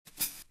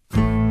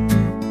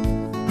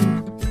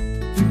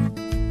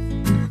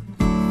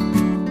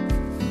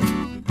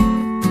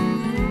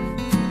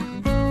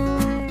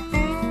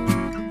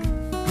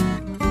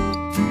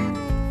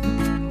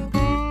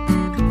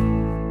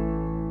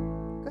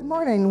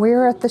morning.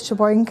 We're at the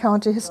Sheboygan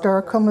County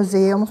Historical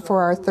Museum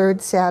for our third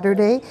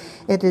Saturday.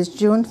 It is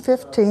June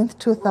 15th,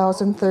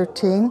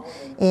 2013,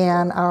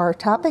 and our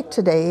topic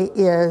today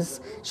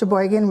is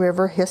Sheboygan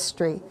River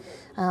history.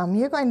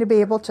 You're going to be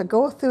able to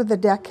go through the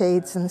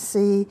decades and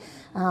see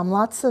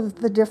lots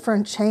of the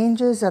different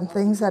changes and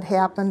things that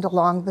happened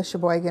along the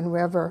Sheboygan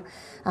River.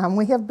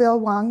 We have Bill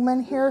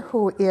Wongman here,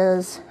 who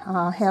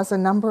has a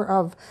number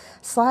of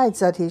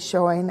slides that he's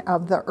showing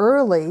of the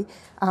early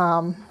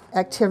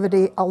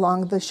activity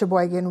along the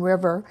Sheboygan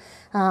River.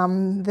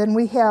 Then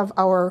we have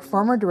our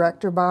former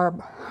director,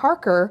 Bob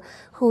Harker,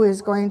 who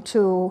is going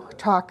to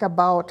talk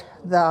about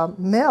the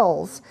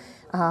mills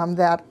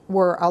that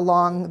were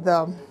along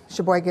the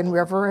Sheboygan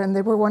River, and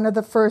they were one of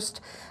the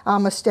first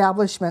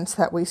establishments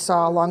that we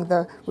saw along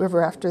the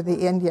river after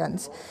the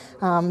Indians.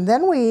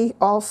 Then we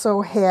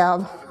also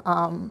have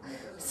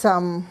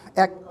some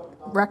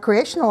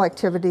recreational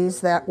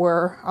activities that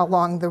were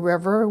along the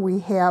river. We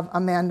have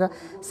Amanda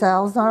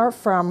Salazar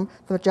from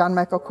the John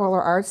Michael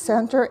Kohler Arts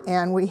Center,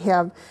 and we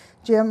have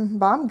Jim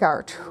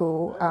Baumgart,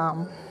 who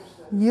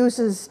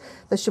uses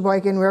the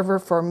Sheboygan River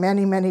for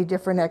many, many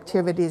different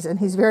activities,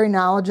 and he's very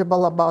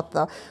knowledgeable about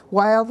the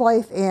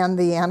wildlife and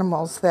the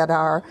animals that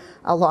are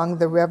along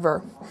the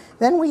river.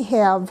 Then we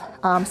have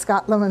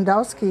Scott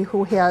Lewandowski,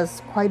 who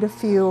has quite a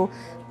few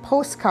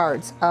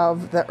postcards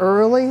of the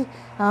early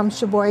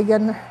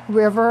Sheboygan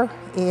River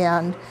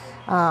and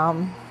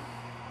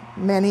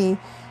many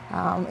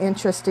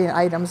interesting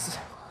items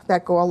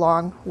that go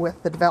along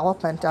with the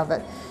development of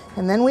it.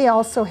 And then we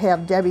also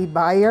have Debbie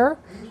Beyer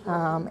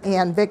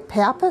and Vic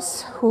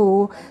Pappas,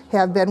 who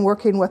have been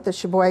working with the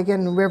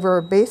Sheboygan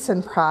River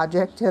Basin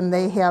Project, and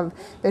they have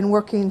been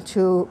working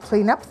to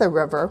clean up the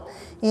river.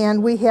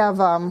 And we have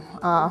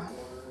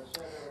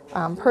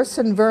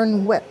person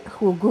Vern Witt,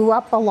 who grew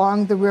up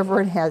along the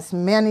river and has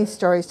many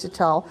stories to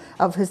tell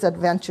of his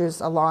adventures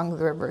along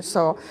the river.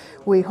 So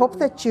we hope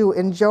that you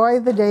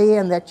enjoy the day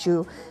and that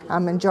you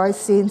enjoy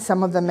seeing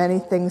some of the many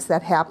things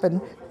that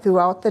happened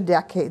throughout the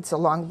decades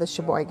along the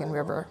Sheboygan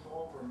River.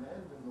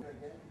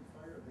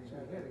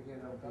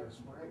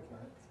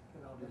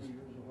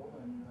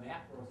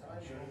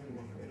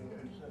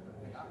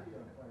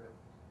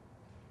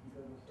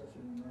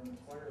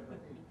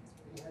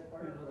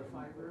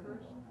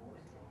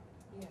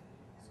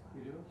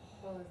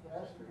 Well,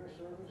 that's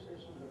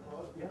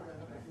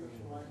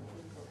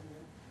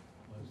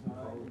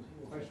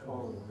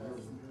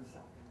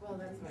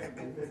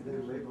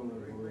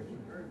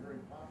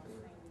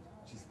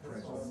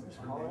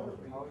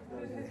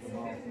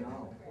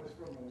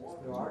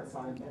what there are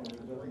signs and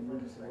it doesn't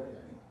move its way.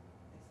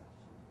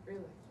 Really?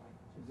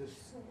 It just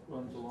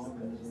runs along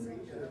and just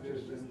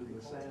into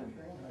the sand.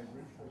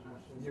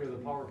 Near the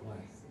power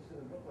plant.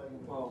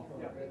 Well,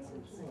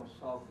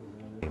 south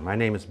of My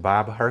name is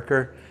Bob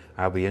Harker.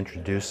 I'll be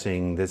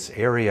introducing this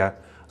area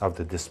of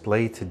the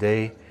display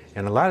today,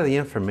 and a lot of the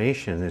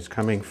information is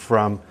coming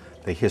from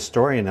the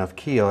historian of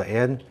Kiel,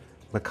 Ed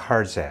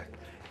McCarzak.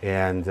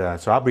 And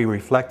so I'll be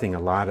reflecting a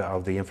lot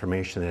of the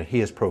information that he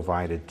has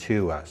provided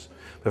to us.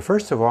 But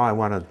first of all, I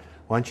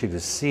want you to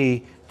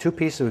see two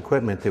pieces of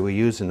equipment that we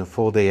use in the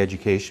full-day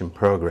education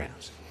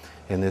programs.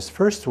 And this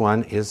first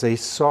one is a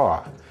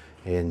saw.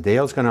 And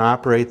Dale's going to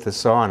operate the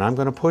saw, and I'm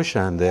going to push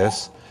on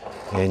this.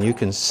 And you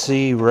can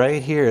see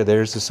right here,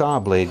 there's the saw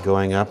blade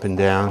going up and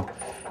down.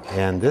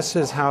 And this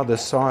is how the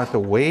saw at the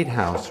Wade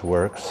House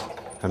works,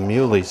 a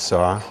muley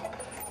saw.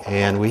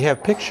 And we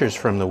have pictures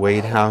from the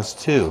Wade House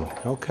too.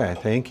 Okay,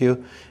 thank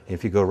you.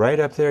 If you go right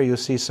up there, you'll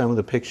see some of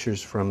the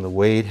pictures from the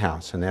Wade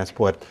House, and that's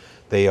what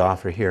they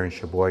offer here in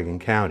Sheboygan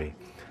County.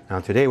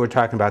 Now today we're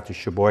talking about the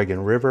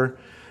Sheboygan River.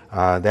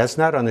 That's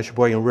not on the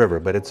Sheboygan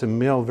River, but it's a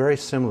mill very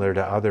similar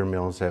to other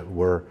mills that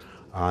were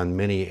on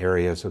many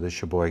areas of the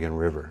Sheboygan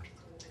River.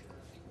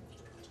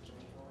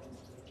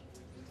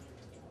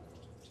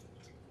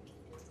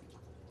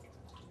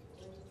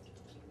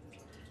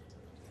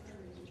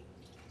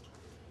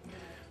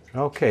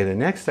 Okay, the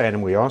next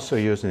item we also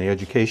use in the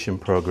education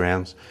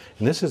programs,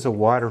 and this is a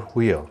water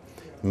wheel.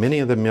 Many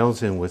of the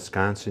mills in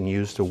Wisconsin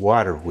used a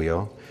water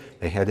wheel.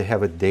 They had to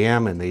have a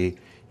dam, and they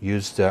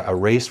used a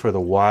race for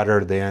the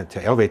water then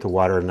to elevate the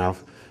water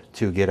enough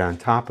to get on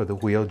top of the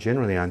wheel,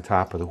 generally on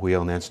top of the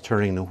wheel, and that's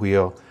turning the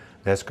wheel.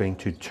 That's going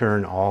to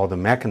turn all the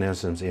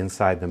mechanisms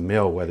inside the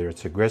mill, whether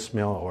it's a grist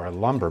mill or a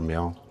lumber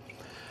mill,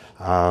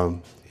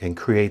 and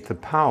create the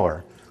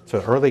power. So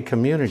early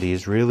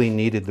communities really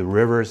needed the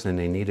rivers, and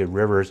they needed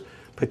rivers,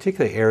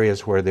 particularly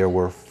areas where there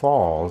were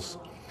falls,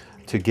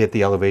 to get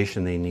the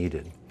elevation they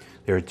needed.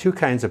 There are two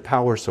kinds of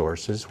power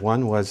sources.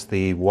 One was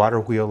the water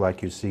wheel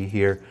like you see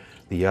here.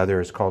 The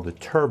other is called a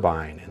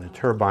turbine, and the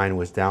turbine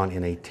was down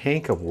in a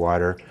tank of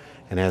water,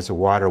 and as the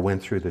water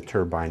went through the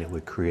turbine, it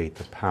would create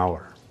the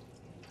power.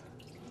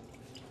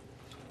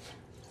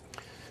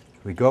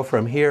 We go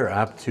from here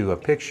up to a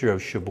picture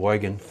of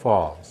Sheboygan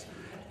Falls.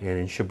 And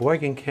in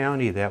Sheboygan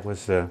County, that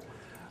was the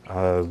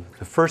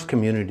first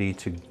community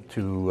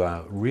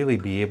to really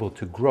be able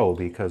to grow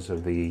because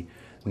of the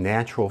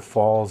natural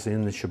falls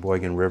in the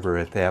Sheboygan River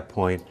at that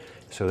point.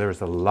 So there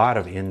was a lot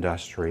of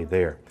industry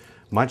there,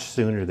 much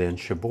sooner than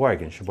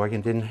Sheboygan.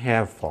 Sheboygan didn't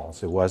have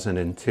falls. It wasn't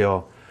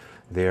until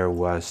there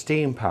was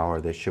steam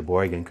power that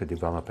Sheboygan could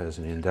develop as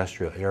an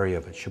industrial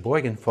area. But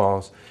Sheboygan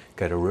Falls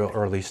got a real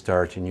early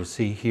start, and you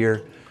see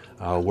here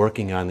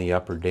working on the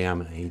upper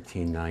dam in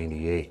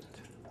 1898.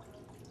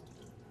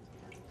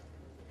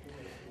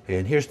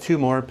 And here's two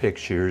more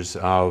pictures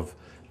of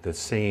the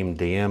same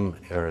dam,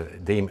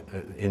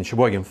 in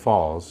Sheboygan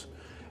Falls,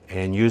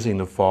 and using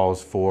the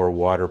falls for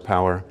water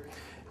power.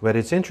 But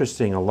it's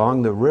interesting,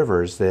 along the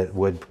rivers that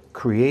would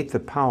create the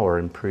power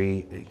and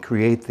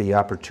create the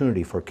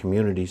opportunity for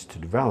communities to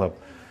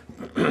develop,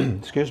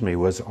 excuse me,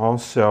 was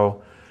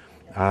also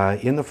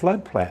in the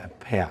flood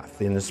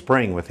path in the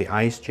spring with the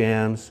ice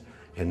jams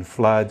and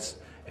floods.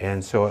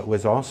 And so it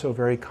was also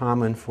very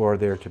common for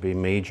there to be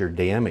major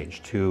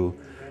damage to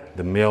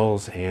the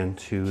mills and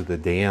to the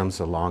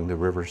dams along the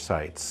river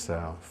sites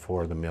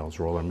for the mills,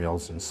 roller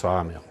mills and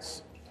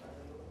sawmills.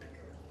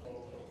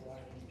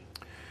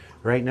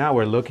 Right now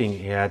we're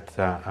looking at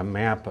a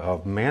map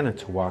of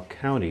Manitowoc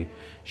County.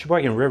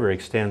 Sheboygan River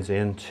extends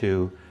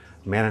into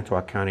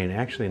Manitowoc County and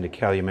actually into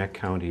Calumet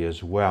County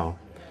as well.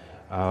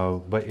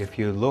 But if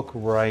you look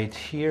right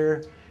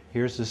here,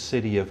 here's the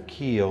city of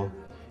Kiel,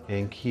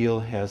 and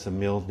Kiel has a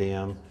mill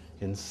dam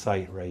in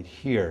sight right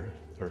here,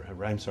 or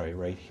I'm sorry,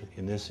 right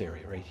in this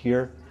area, right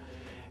here.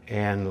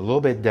 And a little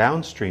bit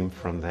downstream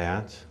from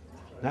that,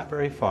 not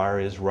very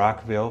far, is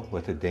Rockville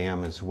with a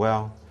dam as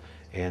well.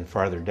 And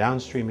farther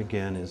downstream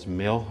again is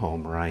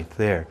Millhome right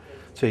there.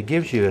 So it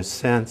gives you a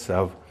sense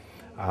of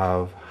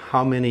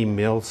how many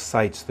mill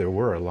sites there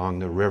were along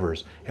the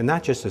rivers, and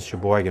not just the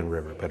Sheboygan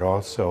River, but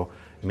also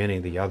many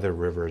of the other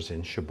rivers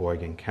in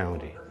Sheboygan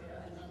County.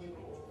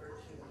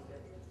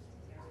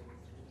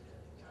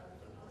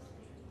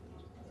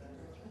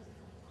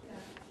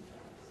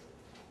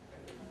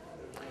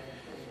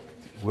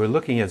 We're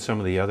looking at some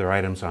of the other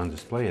items on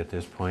display at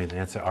this point.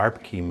 That's the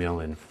Arpkey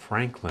Mill in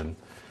Franklin,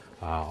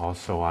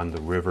 also on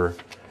the river.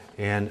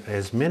 And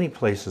as many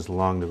places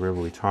along the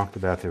river we talked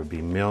about, there would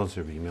be mills.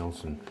 There would be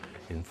mills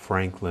in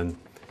Franklin,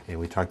 and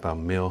we talked about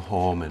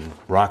Millhome and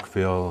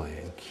Rockville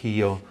and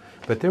Kiel.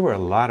 But there were a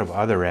lot of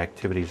other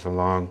activities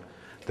along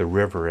the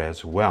river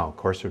as well. Of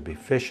course, there would be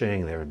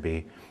fishing, there would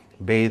be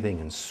bathing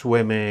and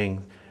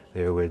swimming,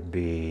 there would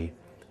be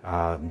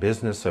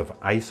business of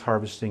ice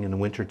harvesting in the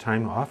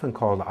wintertime, often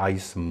called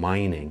ice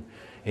mining.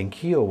 And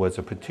Kiel was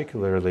a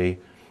particularly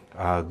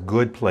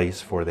good place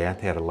for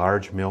that. They had a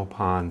large mill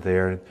pond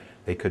there.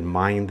 They could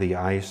mine the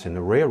ice, and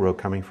the railroad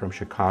coming from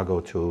Chicago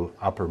to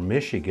Upper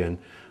Michigan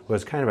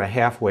was kind of a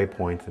halfway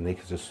point, and they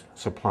could just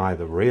supply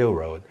the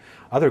railroad.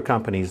 Other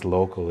companies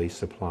locally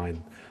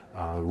supplied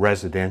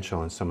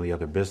residential and some of the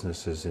other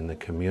businesses in the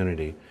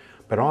community.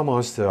 But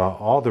almost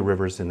all the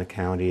rivers in the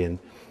county, and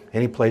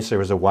any place there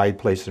was a wide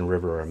place in the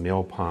river or a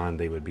mill pond,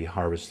 they would be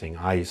harvesting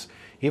ice.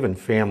 Even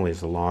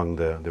families along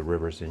the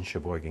rivers in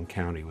Sheboygan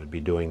County would be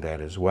doing that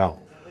as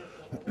well.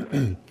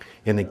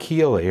 In the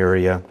Kiel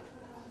area,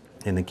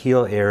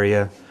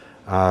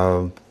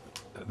 a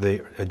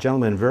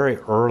gentleman very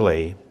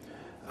early,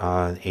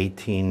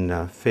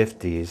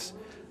 1850s,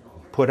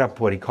 put up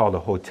what he called a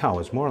hotel. It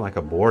was more like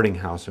a boarding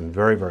house and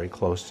very, very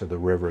close to the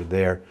river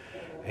there.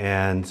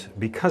 And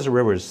because the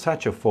river is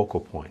such a focal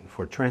point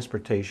for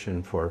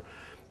transportation, for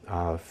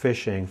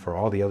fishing, for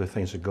all the other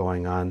things that are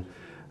going on,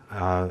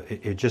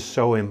 it's just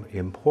so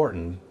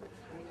important.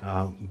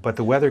 But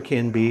the weather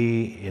can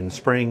be, in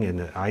spring, and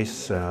the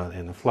ice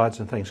and the floods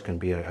and things can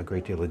be a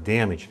great deal of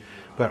damage.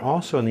 But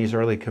also in these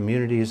early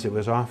communities, it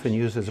was often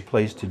used as a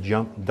place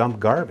to dump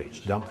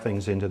garbage, dump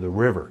things into the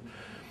river.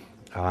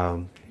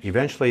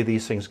 Eventually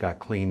these things got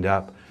cleaned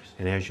up,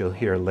 and as you'll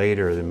hear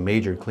later, the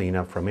major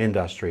cleanup from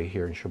industry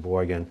here in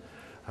Sheboygan,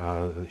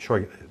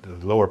 the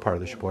lower part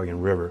of the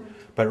Sheboygan River.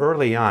 But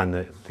early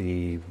on,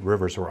 the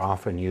rivers were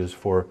often used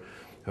for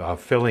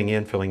filling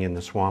in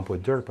the swamp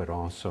with dirt, but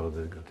also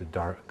the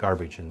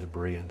garbage and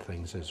debris and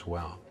things as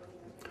well.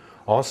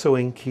 Also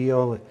in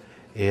Kiel,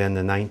 in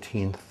the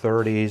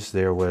 1930s,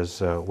 there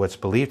was what's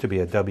believed to be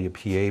a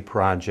WPA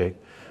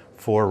project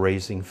for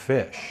raising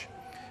fish.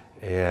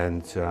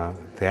 And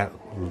that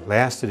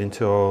lasted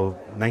until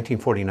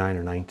 1949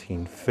 or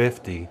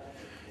 1950.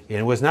 And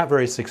it was not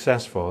very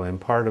successful,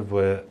 and part of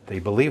what they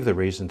believe the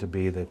reason to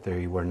be that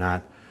they were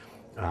not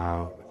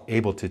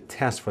able to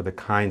test for the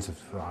kinds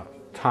of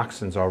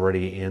toxins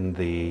already in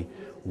the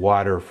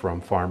water from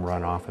farm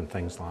runoff and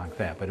things like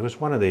that. But it was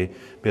one of the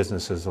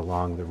businesses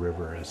along the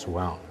river as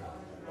well.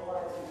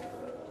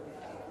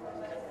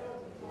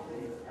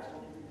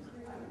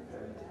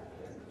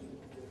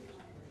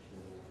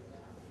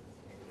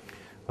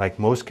 Like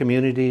most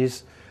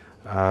communities,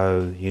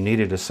 you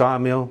needed a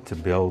sawmill to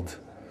build.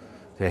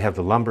 They have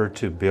the lumber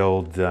to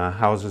build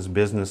houses,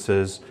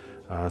 businesses.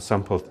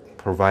 Some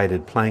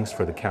provided planks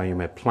for the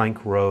Calumet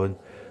Plank Road,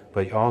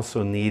 but you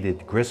also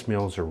needed grist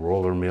mills or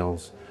roller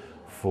mills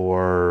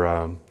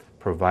for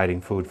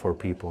providing food for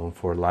people and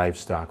for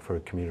livestock for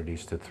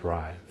communities to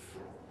thrive.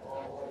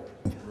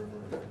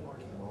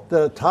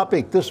 The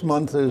topic this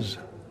month is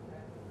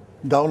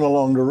down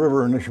along the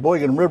river. And the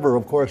Sheboygan River,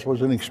 of course,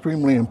 was an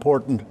extremely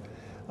important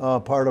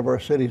part of our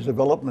city's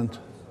development.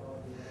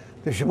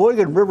 The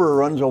Sheboygan River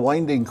runs a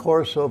winding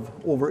course of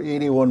over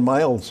 81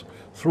 miles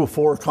through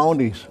 4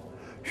 counties: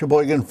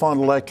 Sheboygan, Fond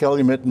du Lac,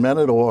 Calumet, and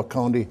Manitowoc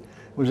County.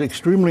 It was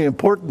extremely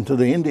important to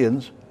the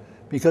Indians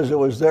because it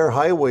was their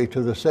highway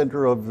to the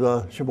center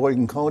of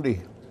Sheboygan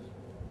County.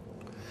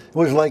 It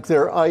was like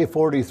their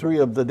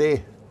I-43 of the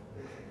day.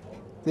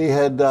 They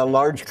had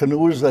large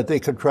canoes that they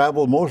could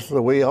travel most of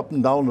the way up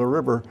and down the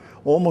river,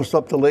 almost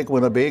up to Lake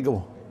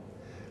Winnebago.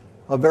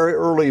 A very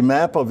early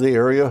map of the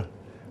area,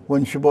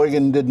 when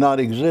Sheboygan did not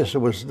exist, it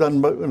was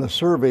done in a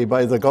survey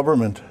by the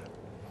government.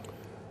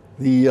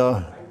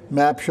 The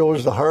map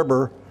shows the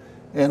harbor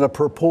and a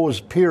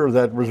proposed pier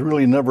that was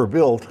really never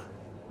built.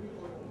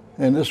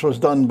 And this was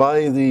done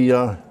by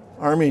the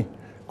Army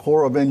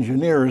Corps of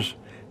Engineers.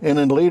 And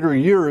in later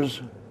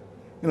years,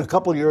 in a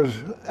couple years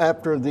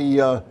after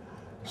the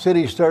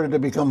city started to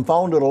become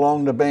founded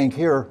along the bank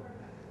here,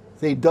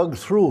 they dug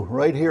through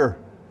right here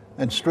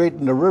and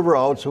straightened the river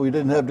out so we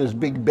didn't have this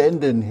big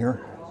bend in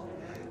here.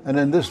 And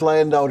then this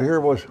land out here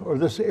was, or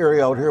this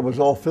area out here was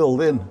all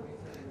filled in.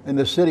 And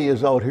the city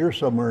is out here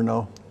somewhere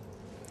now.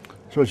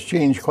 So it's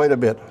changed quite a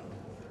bit.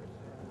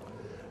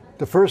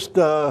 The first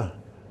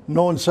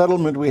known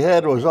settlement we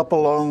had was up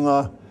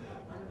along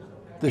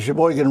the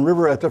Sheboygan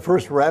River at the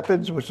first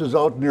rapids, which is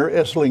out near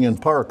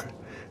Esslingen Park.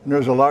 And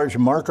there's a large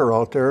marker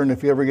out there, and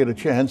if you ever get a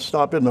chance,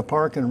 stop in the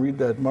park and read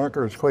that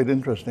marker. It's quite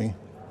interesting.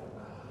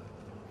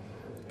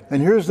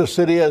 And here's the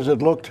city as it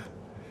looked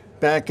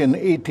back in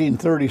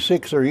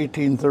 1836 or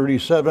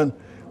 1837,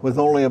 with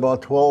only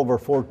about 12 or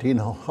 14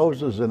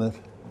 houses in it.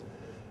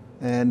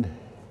 And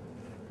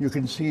you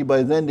can see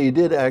by then they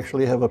did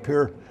actually have a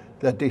pier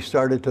that they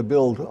started to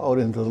build out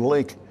into the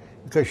lake,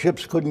 because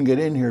ships couldn't get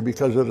in here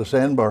because of the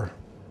sandbar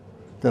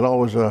that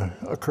always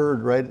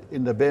occurred right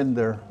in the bend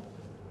there.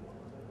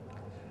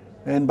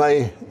 And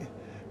by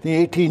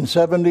the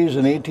 1870s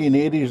and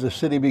 1880s, the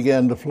city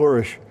began to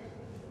flourish.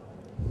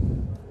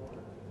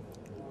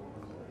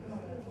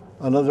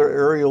 Another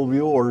aerial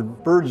view or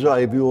bird's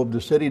eye view of the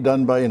city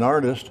done by an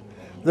artist.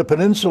 The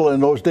peninsula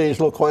in those days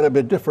looked quite a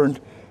bit different.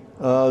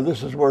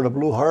 This is where the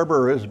Blue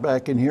Harbor is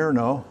back in here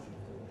now.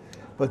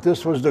 But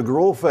this was the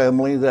Grove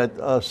family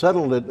that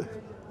settled it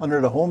under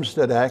the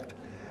Homestead Act.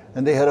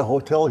 And they had a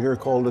hotel here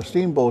called the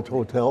Steamboat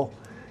Hotel.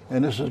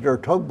 And this is their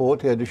tugboat.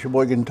 They had the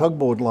Sheboygan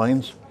tugboat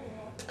lines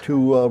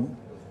to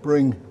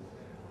bring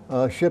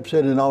ships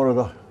in and out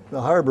of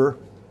the harbor.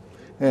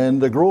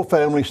 And the Grove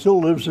family still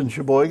lives in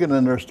Sheboygan,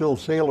 and they're still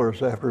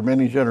sailors after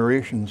many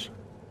generations.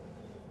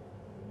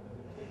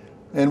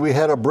 And we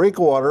had a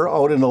breakwater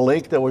out in a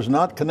lake that was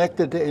not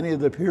connected to any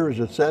of the piers.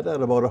 It sat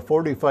at about a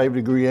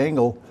 45-degree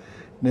angle,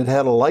 and it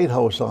had a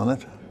lighthouse on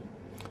it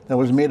that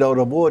was made out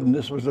of wood. And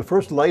this was the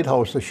first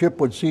lighthouse the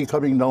ship would see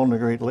coming down the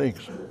Great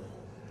Lakes.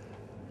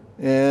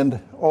 And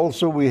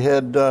also we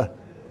had a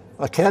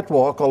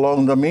catwalk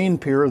along the main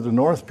pier, the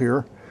North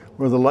Pier,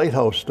 where the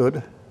lighthouse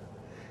stood.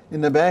 In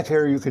the back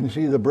here you can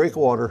see the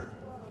breakwater,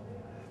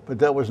 but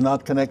that was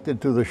not connected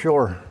to the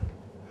shore.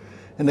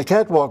 And the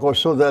catwalk was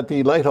so that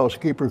the lighthouse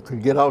keeper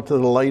could get out to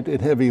the light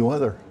in heavy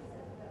weather,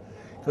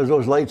 because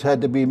those lights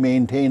had to be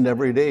maintained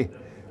every day.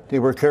 They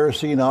were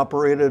kerosene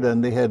operated,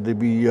 and they had to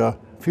be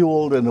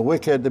fueled, and the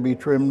wick had to be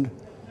trimmed.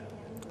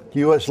 The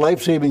U.S.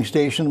 Life-Saving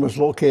Station was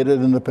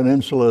located in the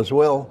peninsula as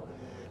well.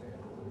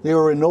 They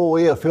were in no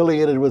way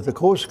affiliated with the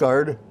Coast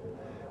Guard.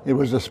 It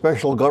was a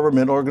special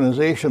government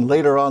organization.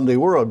 Later on, they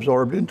were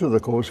absorbed into the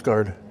Coast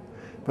Guard,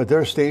 but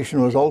their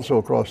station was also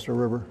across the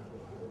river.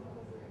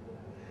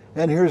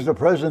 And here's the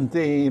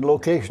present-day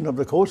location of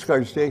the Coast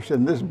Guard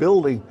station. This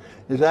building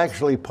is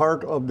actually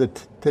part of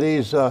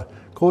today's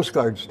Coast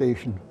Guard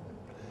station,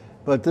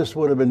 but this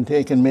would have been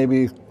taken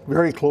maybe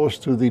very close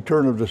to the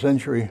turn of the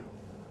century.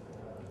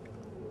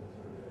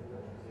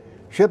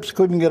 Ships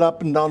couldn't get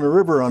up and down the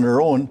river on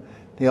their own.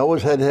 They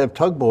always had to have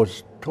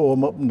tugboats tow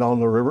them up and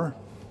down the river.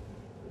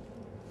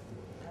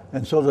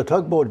 And so the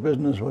tugboat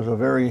business was a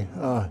very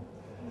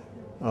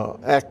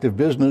active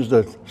business.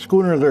 The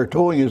schooner they're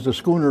towing is the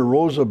schooner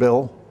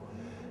Rosabelle,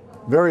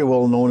 very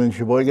well known in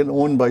Sheboygan,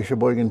 owned by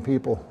Sheboygan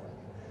people.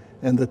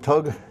 And the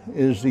tug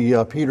is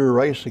the Peter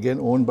Rice, again,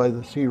 owned by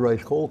the C.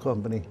 Rice Coal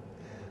Company,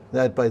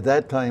 that by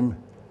that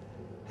time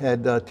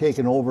had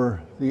taken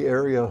over the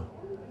area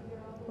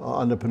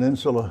on the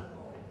peninsula.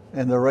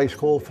 And the Rice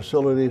Coal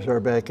facilities are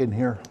back in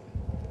here.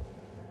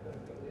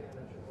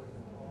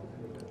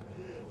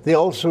 They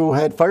also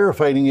had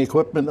firefighting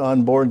equipment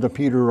on board the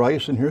Peter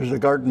Rice, and here's the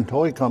Garden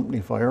Toy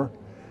Company fire.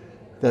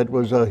 That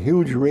was a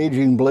huge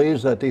raging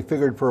blaze that they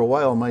figured for a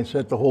while might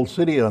set the whole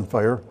city on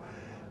fire.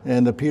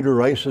 And the Peter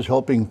Rice is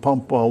helping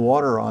pump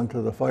water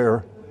onto the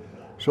fire.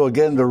 So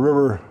again, the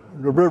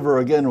river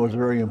again was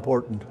very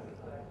important.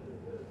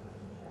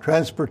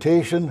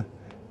 Transportation,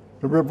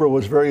 the river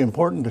was very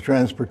important to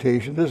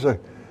transportation. This is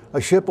a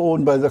ship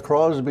owned by the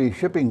Crosby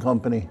Shipping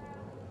Company,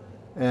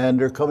 and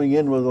they're coming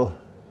in with a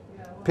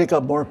pick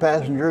up more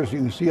passengers. You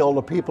can see all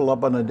the people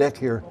up on the deck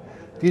here.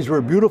 These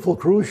were beautiful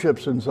cruise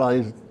ships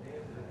inside.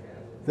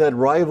 that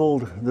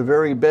rivaled the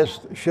very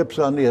best ships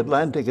on the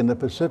Atlantic and the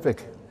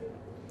Pacific.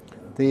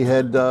 They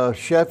had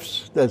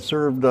chefs that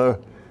served the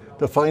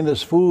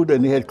finest food,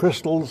 and they had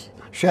crystals,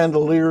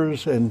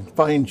 chandeliers, and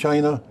fine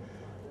china.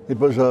 It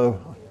was a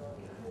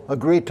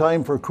great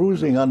time for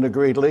cruising on the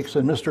Great Lakes,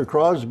 and Mr.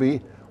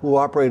 Crosby, who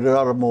operated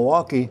out of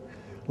Milwaukee,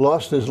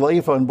 lost his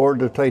life on board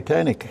the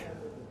Titanic.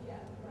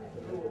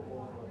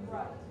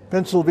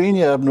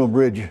 Pennsylvania Avenue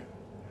Bridge.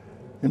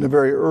 In the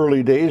very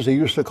early days, they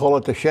used to call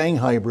it the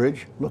Shanghai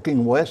Bridge,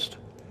 looking west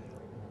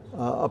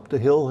up the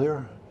hill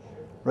here.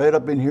 Right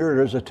up in here,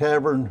 there's a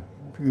tavern.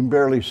 You can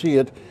barely see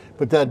it,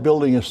 but that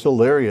building is still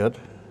there yet.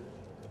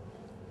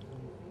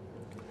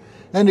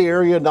 And the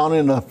area down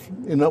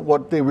in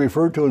what they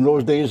referred to in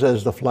those days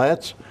as the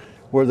Flats,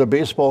 where the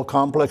baseball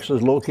complex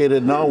is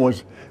located now,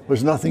 was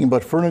nothing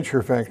but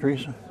furniture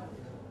factories.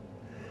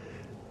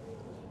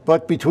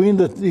 But between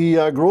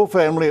the Grove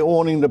family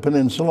owning the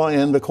peninsula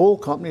and the coal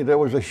company, there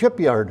was a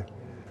shipyard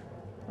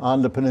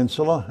on the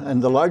peninsula,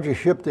 and the largest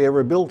ship they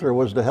ever built there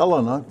was the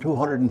Helena,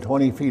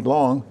 220 feet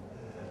long,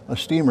 a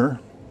steamer.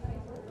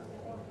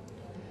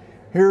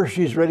 Here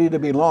she's ready to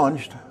be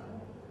launched.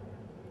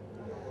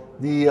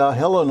 The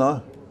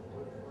Helena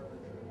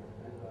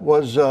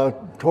was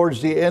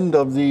towards the end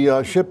of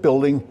the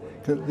shipbuilding.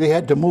 They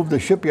had to move the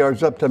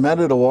shipyards up to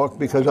Manitowoc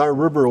because our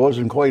river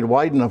wasn't quite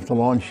wide enough to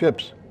launch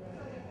ships.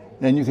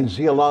 And you can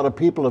see a lot of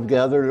people have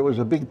gathered. It was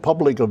a big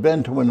public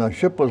event when a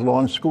ship was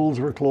launched. Schools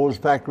were closed,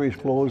 factories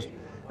closed.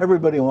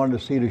 Everybody wanted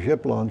to see the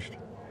ship launched.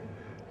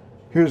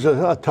 Here's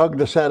a tug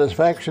to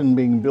Satisfaction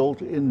being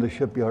built in the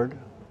shipyard.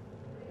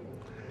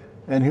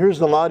 And here's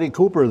the Lottie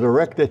Cooper, the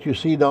wreck that you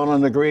see down on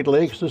the Great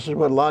Lakes. This is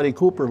what Lottie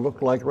Cooper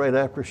looked like right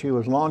after she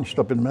was launched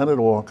up in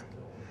Manitowoc.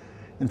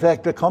 In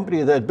fact, the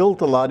company that built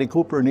the Lottie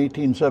Cooper in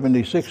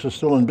 1876 is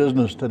still in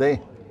business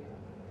today.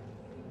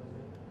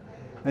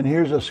 And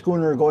here's a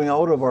schooner going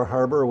out of our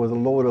harbor with a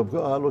load of,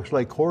 looks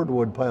like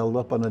cordwood piled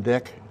up on the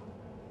deck.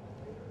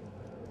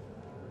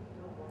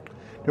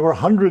 There were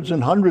hundreds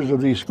and hundreds of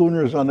these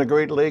schooners on the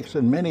Great Lakes,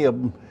 and many of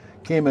them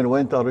came and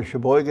went out of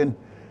Sheboygan.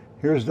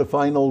 Here's the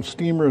fine old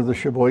steamer, the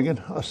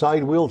Sheboygan, a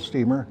side-wheel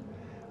steamer.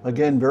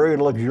 Again, very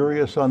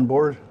luxurious on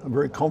board, a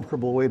very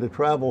comfortable way to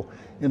travel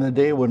in a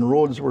day when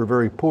roads were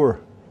very poor.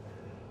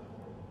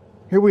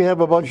 Here we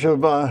have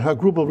a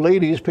group of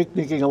ladies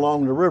picnicking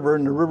along the river,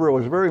 and the river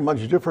was very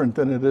much different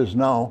than it is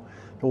now.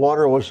 The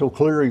water was so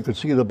clear you could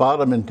see the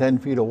bottom in 10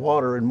 feet of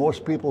water, and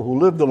most people who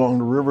lived along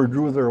the river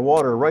drew their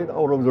water right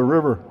out of the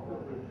river,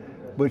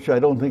 which I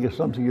don't think is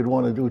something you'd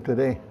want to do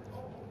today.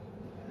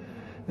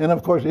 And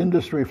of course,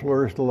 industry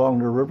flourished along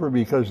the river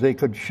because they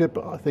could ship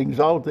things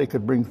out, they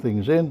could bring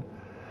things in.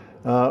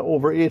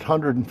 Over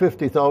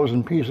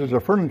 850,000 pieces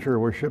of furniture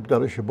were shipped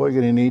out of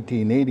Sheboygan in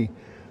 1880.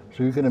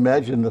 So you can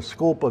imagine the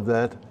scope of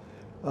that,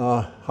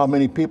 how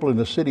many people in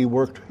the city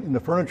worked in the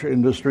furniture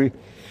industry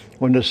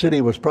when the city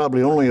was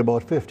probably only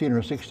about 15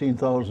 or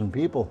 16,000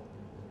 people.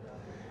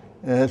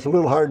 And it's a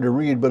little hard to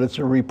read, but it's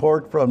a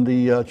report from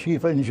the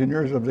chief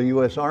engineers of the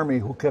U.S. Army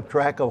who kept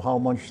track of how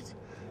much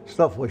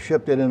stuff was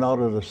shipped in and out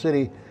of the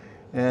city.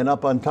 And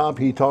up on top,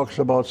 he talks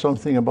about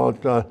something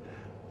about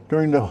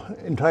during the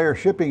entire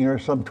shipping year,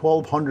 some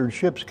 1,200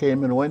 ships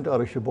came and went out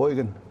of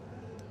Sheboygan.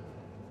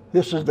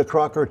 This is the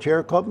Crocker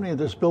Chair Company.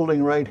 This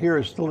building right here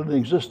is still in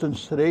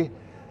existence today.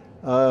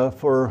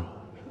 For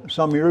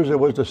some years, it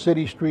was the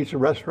City Streets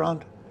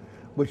Restaurant,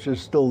 which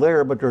is still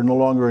there, but they're no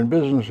longer in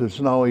business.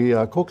 It's now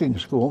a cooking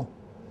school.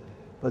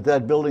 But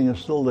that building is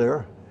still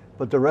there.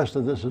 But the rest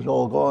of this is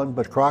all gone.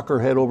 But Crocker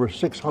had over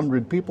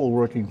 600 people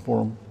working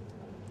for him.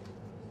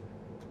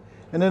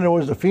 And then there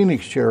was the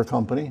Phoenix Chair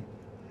Company.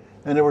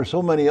 And there were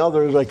so many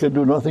others, I could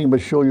do nothing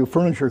but show you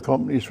furniture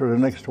companies for the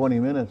next 20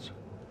 minutes.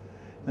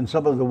 And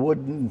some of the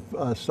wooden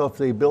stuff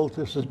they built,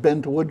 this is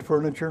bent wood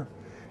furniture.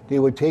 They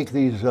would take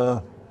these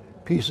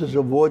pieces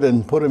of wood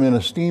and put them in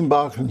a steam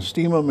box and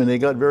steam them, and they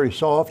got very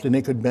soft, and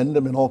they could bend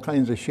them in all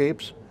kinds of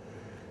shapes.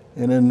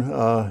 And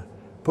then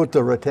put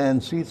the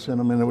rattan seats in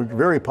them, and it was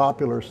very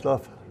popular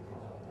stuff.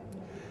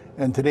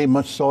 And today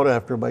much sought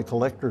after by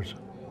collectors.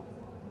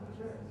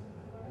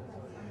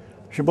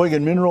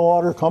 Sheboygan Mineral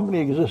Water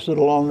Company existed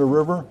along the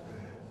river.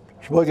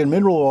 Sheboygan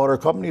Mineral Water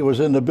Company was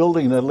in the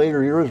building that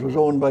later years was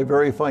owned by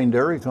Very Fine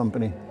Dairy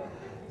Company.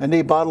 And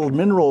they bottled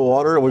mineral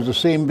water. It was the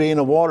same vein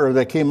of water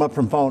that came up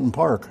from Fountain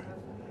Park.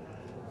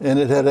 And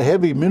it had a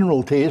heavy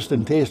mineral taste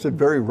and tasted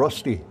very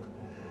rusty.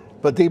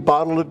 But they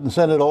bottled it and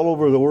sent it all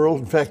over the world.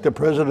 In fact, the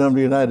President of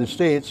the United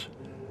States,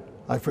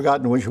 I've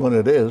forgotten which one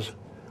it is,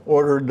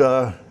 ordered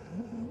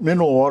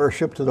mineral water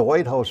shipped to the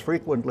White House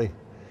frequently.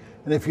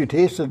 And if you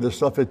tasted the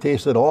stuff, it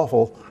tasted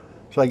awful.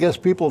 So I guess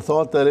people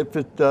thought that if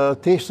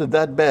it tasted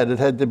that bad, it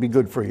had to be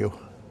good for you.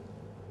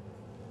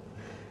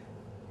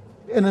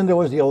 And then there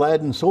was the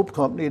Aladdin Soap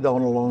Company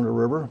down along the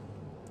river.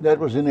 That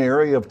was in the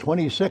area of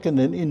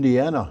 22nd and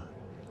Indiana.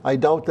 I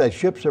doubt that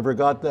ships ever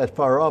got that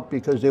far up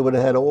because they would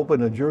have had to open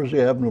the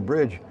Jersey Avenue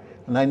Bridge.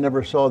 And I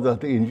never saw that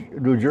the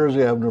New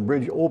Jersey Avenue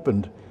Bridge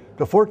opened.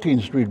 The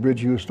 14th Street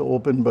Bridge used to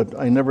open, but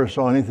I never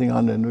saw anything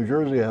on the New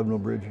Jersey Avenue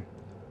Bridge.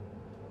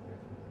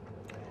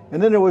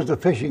 And then there was the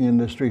fishing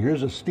industry.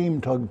 Here's a steam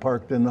tug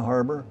parked in the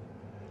harbor.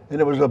 And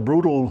it was a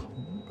brutal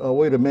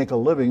way to make a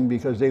living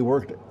because they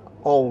worked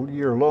all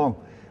year long.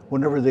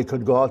 Whenever they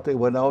could go out, they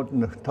went out,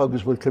 and the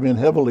tugs would come in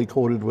heavily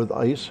coated with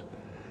ice.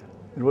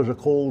 It was a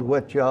cold,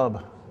 wet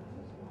job.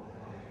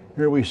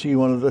 Here we see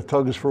one of the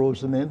tugs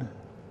frozen in.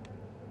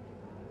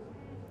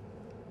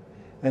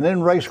 And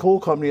then Rice Coal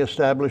Company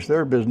established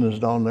their business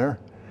down there.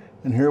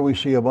 And here we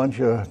see a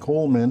bunch of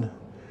coal men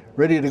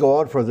ready to go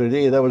out for their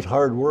day. That was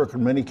hard work.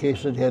 In many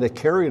cases, they had to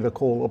carry the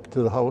coal up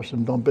to the house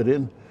and dump it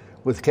in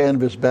with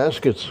canvas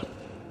baskets.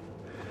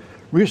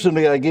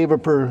 Recently, I gave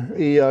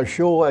a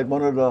show at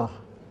one of the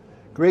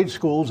grade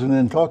schools, and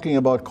then talking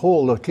about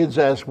coal, the kids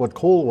asked what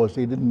coal was.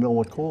 They didn't know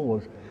what coal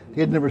was.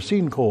 They had never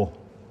seen coal.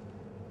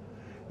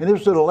 And there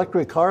was an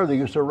electric car that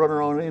used to run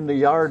around in the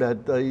yard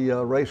at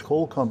the Rice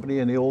Coal Company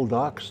and the old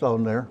docks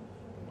down there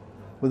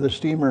with a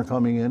steamer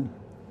coming in.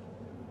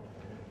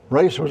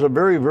 Rice was a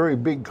very, very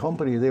big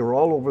company. They were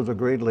all over the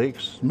Great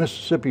Lakes,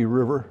 Mississippi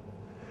River.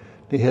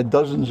 They had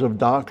dozens of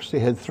docks. They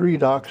had 3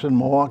 docks in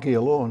Milwaukee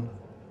alone.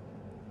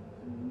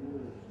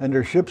 And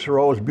their ships were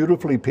always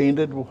beautifully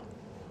painted,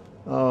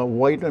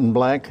 white and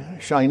black,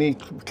 shiny,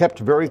 kept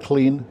very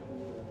clean.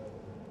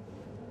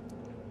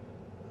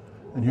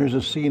 And here's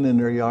a scene in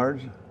their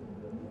yards.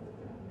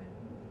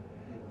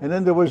 And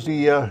then there was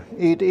the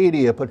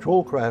 880, a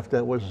patrol craft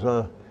that was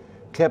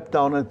kept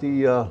down at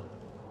the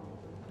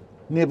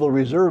Naval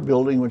Reserve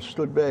Building, which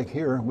stood back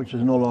here, which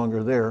is no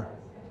longer there.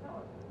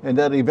 And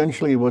that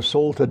eventually was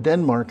sold to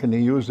Denmark, and they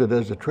used it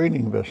as a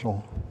training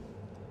vessel.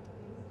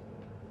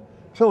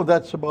 So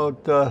that's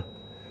about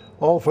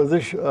all for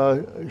this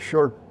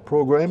short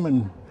program,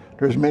 and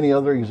there's many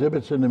other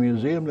exhibits in the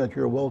museum that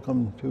you're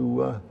welcome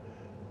to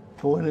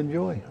go and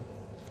enjoy.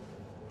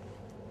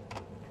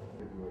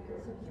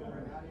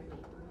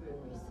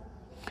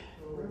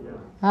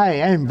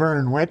 Hi, I'm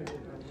Vern Witt.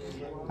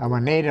 I'm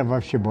a native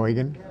of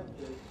Sheboygan.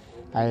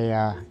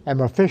 I am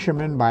a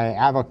fisherman by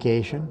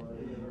avocation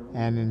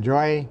and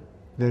enjoy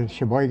the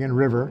Sheboygan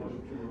River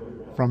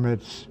from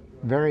its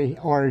very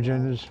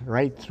origins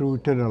right through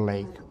to the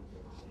lake.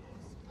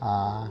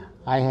 I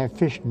have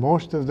fished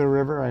most of the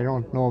river. I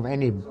don't know of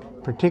any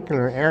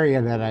particular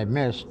area that I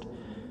missed,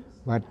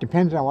 but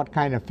depends on what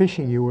kind of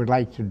fishing you would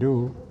like to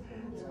do.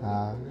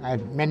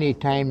 Many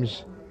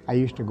times I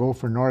used to go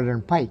for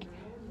northern pike.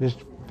 This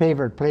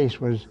favorite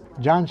place was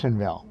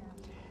Johnsonville,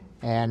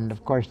 and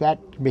of course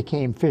that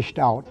became fished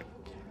out.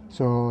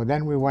 So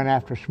then we went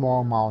after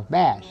smallmouth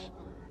bass,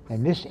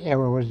 and this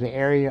area was the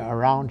area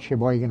around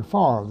Sheboygan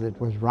Falls. It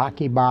was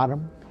rocky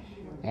bottom,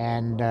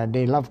 and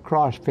they loved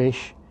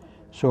crawfish,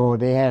 so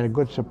they had a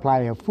good supply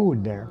of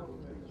food there.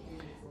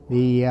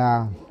 The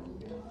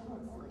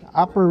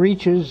upper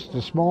reaches,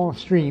 the small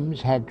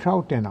streams, had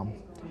trout in them.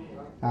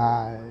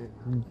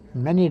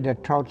 Many of the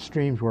trout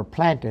streams were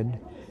planted,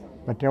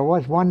 but there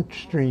was one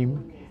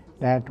stream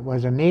that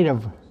was a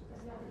native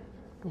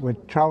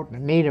with trout,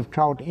 native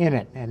trout in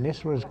it, and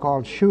this was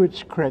called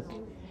Schuett's Creek,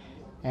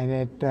 and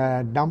it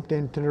dumped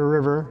into the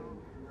river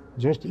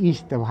just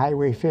east of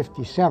Highway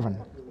 57.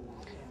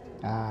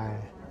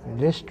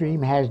 This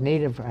stream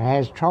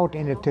has trout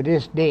in it to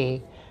this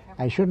day.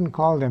 I shouldn't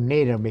call them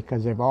native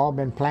because they've all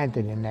been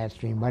planted in that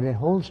stream, but it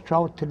holds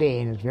trout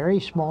today, and it's a very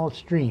small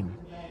stream,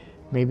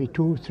 maybe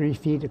 2-3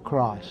 feet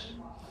across.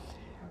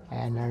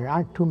 And there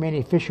aren't too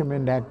many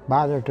fishermen that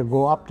bother to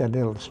go up that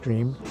little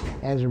stream.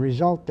 As a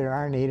result, there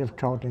are native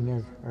trout in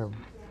there, or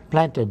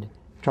planted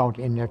trout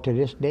in there to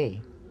this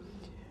day.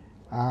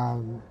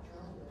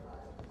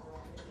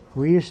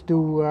 We used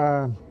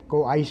to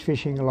go ice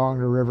fishing along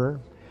the river,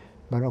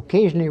 but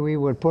occasionally we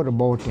would put a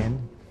boat in.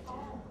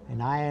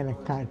 And I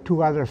and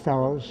 2 other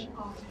fellows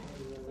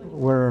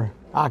were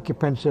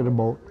occupants of the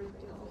boat.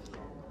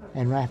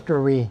 And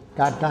after we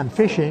got done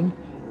fishing,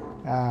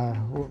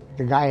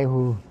 the guy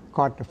who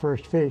caught the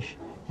first fish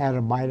had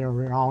to buy a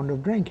round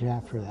of drinks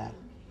after that.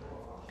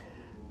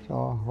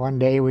 So one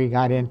day we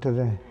got into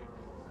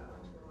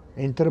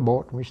the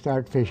boat and we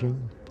started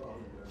fishing.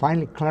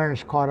 Finally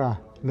Clarence caught a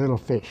little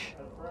fish,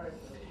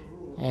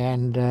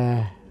 and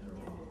that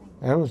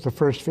was the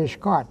first fish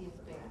caught.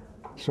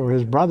 So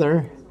his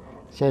brother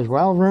says,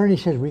 "Well, Vern," he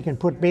says, "we can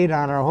put bait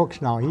on our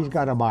hooks now. He's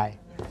got to buy."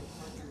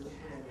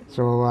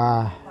 So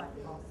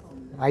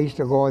I used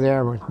to go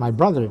there with my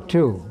brother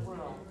too.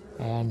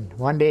 And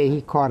one day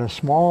he caught a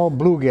small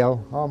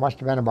bluegill, must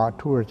have been about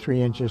 2 or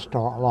 3 inches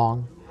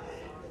long.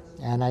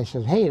 And I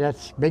said, "Hey,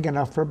 that's big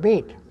enough for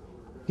bait."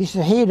 He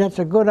said, "Hey, that's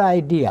a good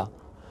idea."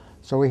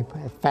 So we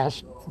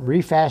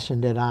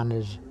refastened it on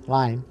his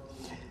line,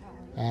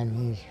 and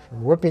he's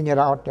whipping it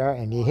out there,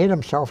 and he hit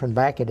himself in the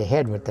back of the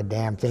head with the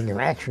damn thing. It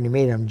actually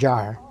made him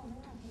jar.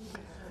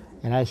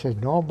 And I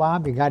said, "No,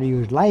 Bob, you got to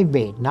use live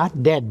bait,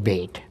 not dead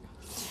bait."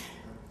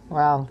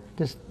 Well,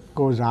 this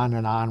goes on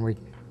and on. We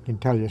can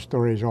tell you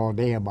stories all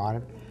day about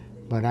it,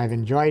 but I've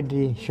enjoyed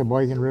the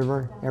Sheboygan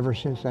River ever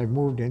since I've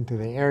moved into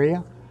the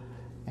area,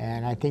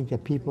 and I think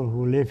that people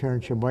who live here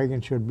in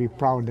Sheboygan should be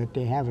proud that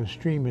they have a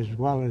stream as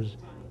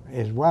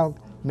well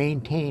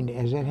maintained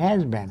as it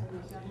has been.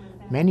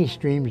 many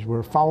streams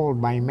were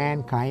fouled by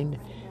mankind,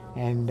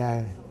 and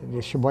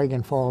the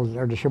Sheboygan Falls,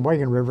 or the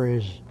Sheboygan River,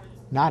 is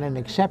not an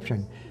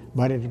exception.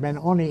 But it's been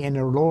only in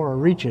the lower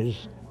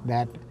reaches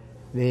that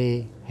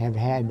they have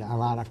had a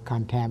lot of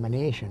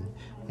contamination.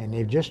 And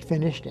they've just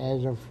finished,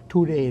 as of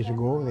 2 days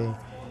ago, they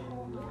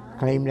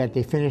claimed that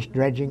they finished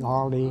dredging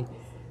all the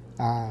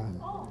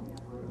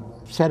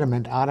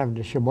sediment out of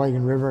the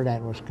Sheboygan River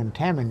that was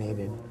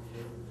contaminated.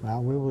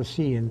 Well, we will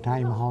see in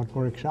time how it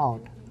works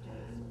out.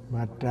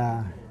 But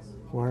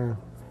we're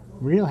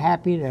real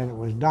happy that it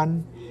was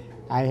done.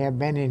 I have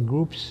been in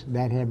groups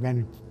that have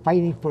been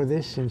fighting for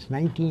this since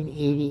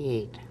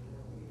 1988.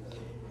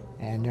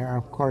 And there,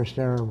 of course,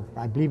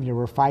 I believe there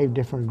were 5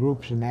 different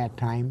groups in that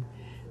time.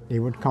 They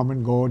would come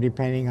and go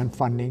depending on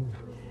funding.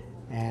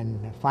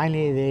 And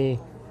finally they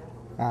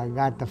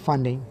got the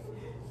funding.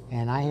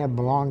 And I have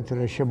belonged to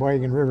the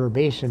Sheboygan River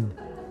Basin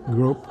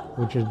group,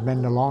 which has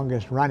been the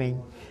longest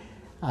running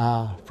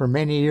for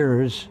many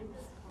years.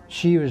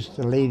 She was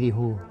the lady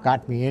who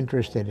got me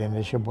interested in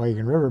the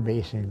Sheboygan River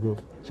Basin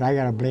group, so I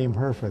got to blame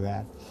her for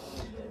that.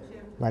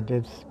 But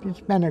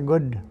it's been a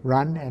good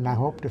run, and I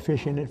hope to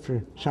fish in it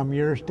for some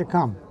years to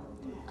come.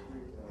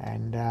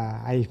 And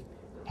I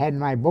had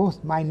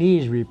both my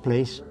knees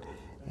replaced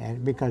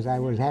because I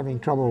was having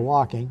trouble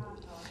walking,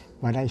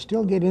 but I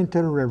still get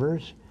into the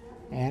rivers,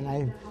 and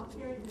I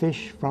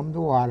fish from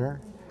the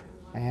water,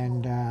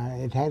 and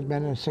it has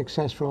been a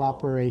successful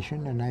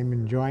operation, and I'm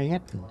enjoying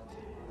it.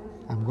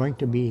 I'm going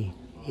to be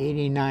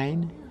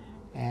 89,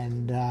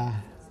 and I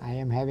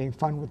am having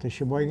fun with the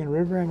Sheboygan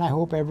River, and I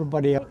hope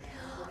everybody else.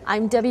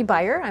 I'm Debbie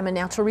Beyer. I'm a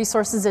natural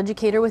resources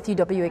educator with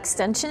UW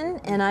Extension,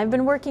 and I've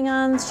been working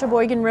on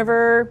Sheboygan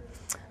River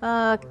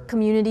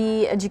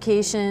community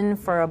education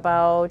for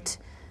about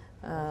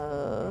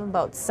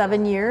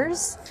 7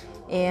 years,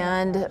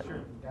 and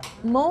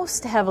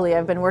most heavily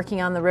I've been working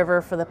on the river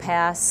for the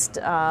past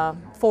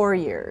 4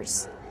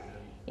 years.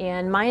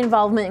 And my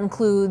involvement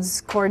includes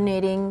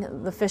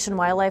coordinating the Fish and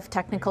Wildlife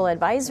Technical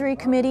Advisory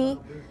Committee,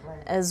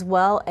 as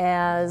well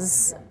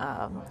as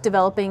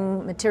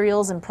developing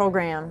materials and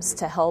programs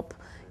to help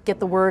get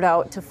the word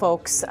out to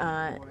folks,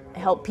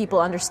 help people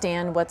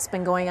understand what's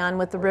been going on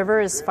with the river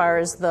as far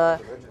as the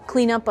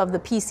cleanup of the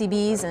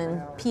PCBs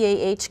and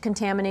PAH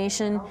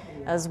contamination,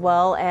 as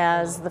well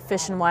as the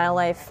fish and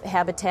wildlife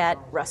habitat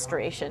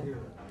restoration.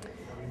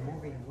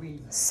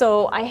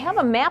 So I have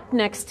a map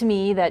next to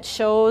me that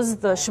shows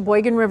the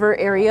Sheboygan River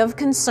area of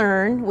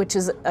concern, which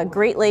is a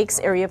Great Lakes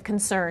area of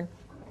concern.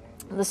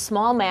 The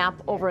small map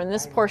over in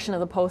this portion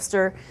of the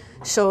poster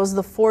shows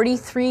the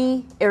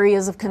 43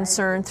 areas of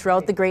concern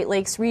throughout the Great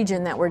Lakes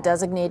region that were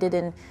designated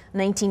in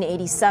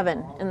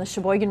 1987, and the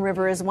Sheboygan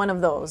River is one of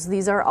those.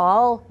 These are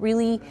all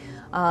really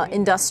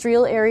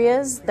industrial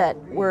areas that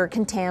were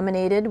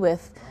contaminated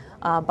with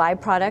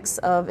byproducts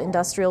of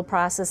industrial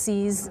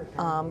processes,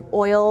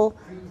 oil,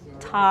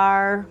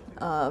 tar,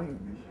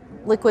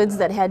 liquids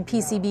that had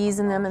PCBs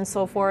in them, and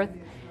so forth.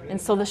 And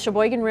so the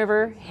Sheboygan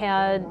River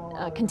had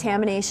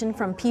contamination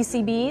from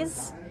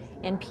PCBs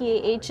and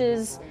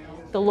PAHs.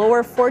 The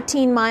lower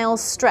 14-mile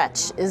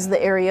stretch is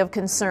the area of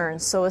concern.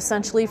 So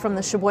essentially from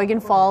the Sheboygan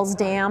Falls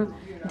Dam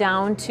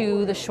down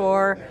to the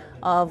shore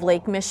of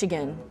Lake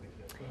Michigan.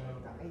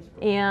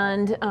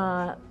 And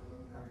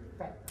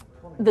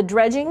the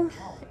dredging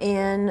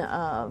and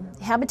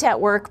habitat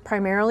work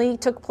primarily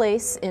took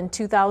place in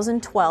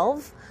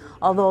 2012.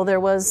 Although there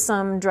was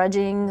some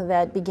dredging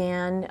that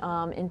began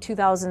in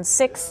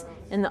 2006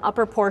 in the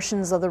upper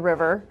portions of the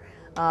river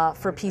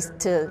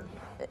to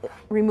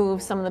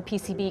remove some of the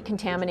PCB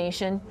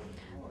contamination.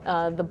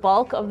 The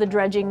bulk of the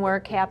dredging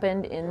work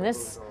happened in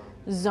this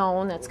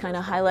zone that's kind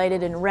of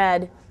highlighted in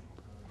red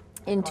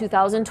in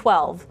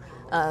 2012.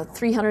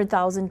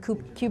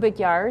 300,000 cubic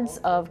yards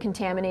of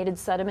contaminated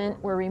sediment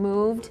were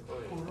removed,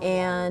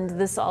 and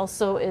this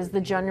also is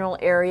the general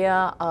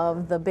area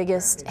of the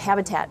biggest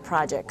habitat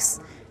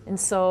projects. And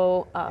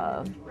so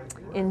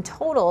in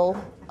total,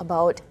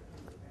 about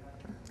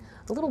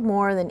a little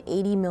more than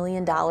 $80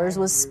 million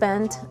was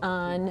spent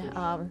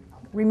on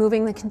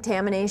removing the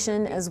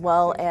contamination as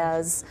well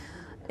as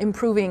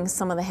improving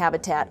some of the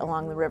habitat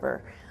along the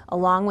river.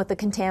 Along with the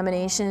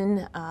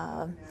contamination,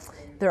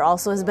 there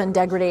also has been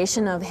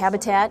degradation of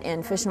habitat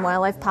and fish and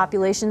wildlife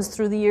populations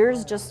through the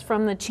years just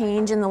from the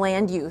change in the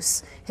land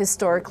use.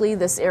 Historically,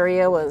 this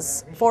area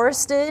was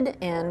forested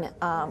and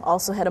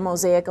also had a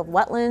mosaic of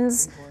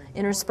wetlands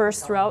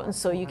interspersed throughout, and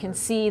so you can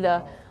see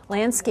the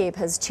landscape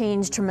has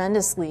changed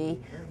tremendously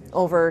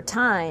over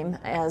time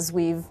as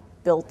we've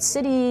built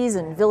cities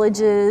and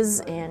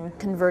villages and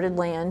converted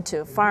land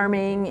to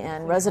farming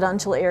and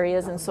residential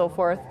areas and so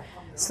forth.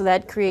 So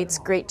that creates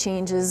great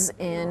changes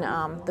in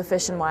the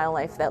fish and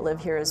wildlife that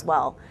live here as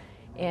well.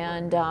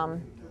 And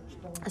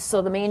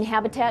so the main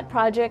habitat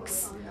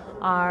projects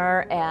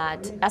are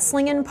at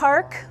Esslingen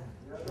Park.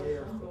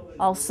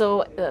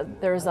 Also,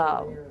 there's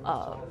a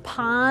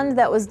pond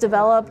that was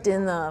developed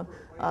in the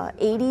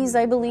 80s,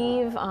 I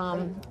believe,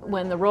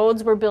 when the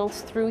roads were built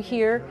through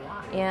here,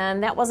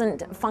 and that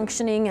wasn't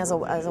functioning as a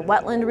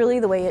wetland really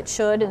the way it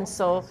should, and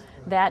so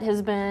That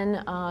has been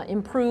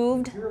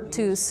improved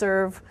to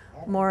serve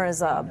more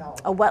as a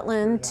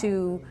wetland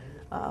to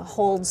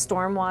hold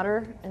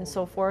stormwater and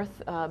so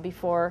forth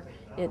before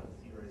it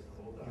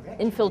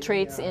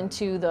infiltrates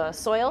into the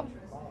soil.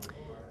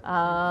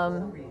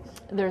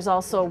 There's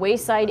also a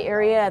wayside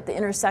area at the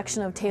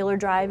intersection of Taylor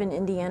Drive and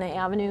Indiana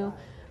Avenue.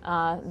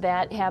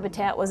 That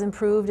habitat was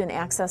improved and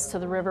access to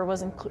the river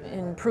was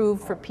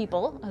improved for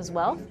people as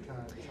well.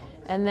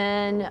 And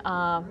then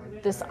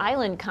this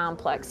island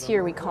complex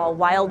here we call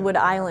Wildwood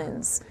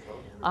Islands.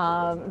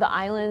 The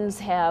islands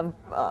have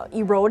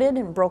eroded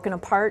and broken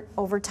apart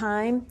over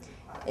time.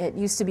 It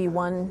used to be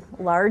one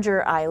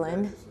larger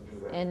island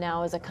and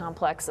now is a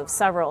complex of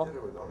several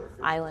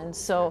islands.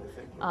 So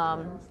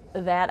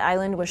that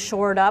island was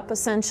shored up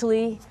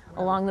essentially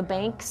along the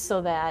banks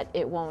so that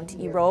it won't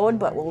erode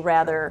but will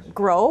rather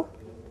grow.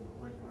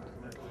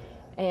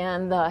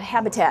 And the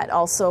habitat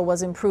also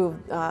was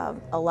improved. A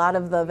lot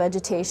of the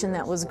vegetation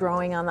that was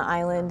growing on the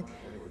island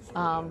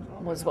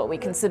was what we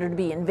consider to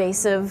be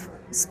invasive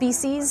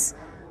species.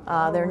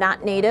 They're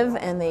not native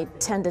and they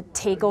tend to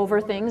take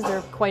over things.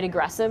 They're quite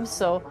aggressive,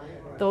 so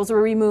those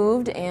were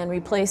removed and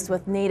replaced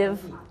with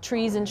native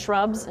trees and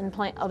shrubs and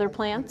other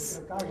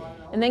plants.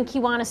 And then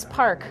Kiwanis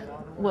Park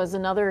was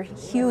another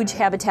huge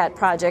habitat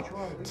project.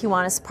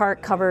 Kiwanis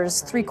Park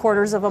covers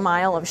 3/4 of a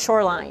mile of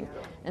shoreline.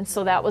 And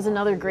so that was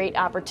another great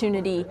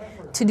opportunity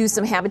to do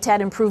some habitat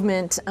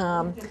improvement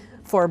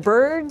for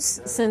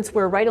birds. Since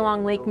we're right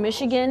along Lake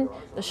Michigan,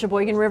 the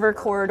Sheboygan River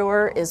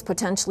corridor is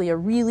potentially a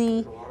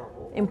really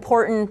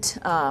important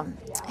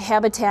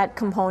habitat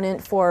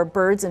component for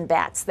birds and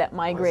bats that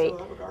migrate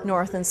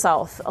north and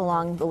south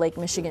along the Lake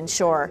Michigan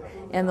shore.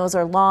 And those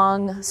are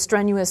long,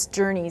 strenuous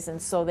journeys,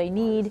 and so they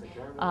need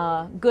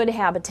good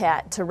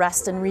habitat to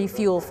rest and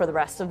refuel for the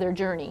rest of their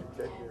journey.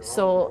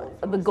 So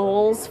the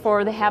goals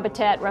for the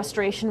habitat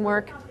restoration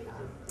work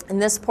in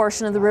this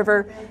portion of the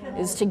river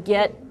is to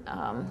get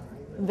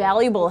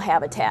valuable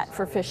habitat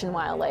for fish and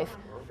wildlife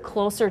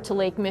closer to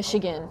Lake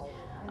Michigan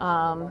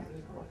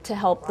to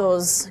help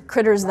those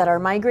critters that are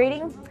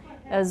migrating,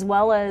 as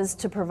well as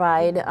to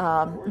provide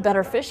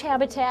better fish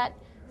habitat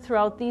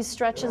throughout these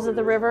stretches of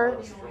the river,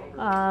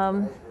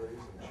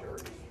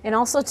 and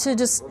also to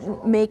just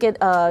make it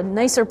a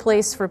nicer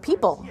place for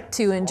people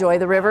to enjoy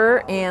the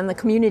river and the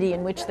community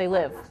in which they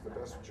live.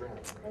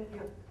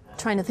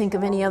 Trying to think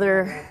of any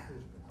other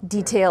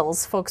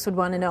details folks would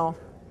want to know.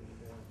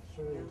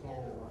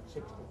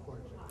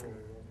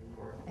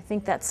 I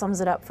think that sums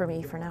it up for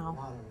me for now.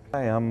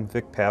 Hi, I'm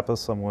Vic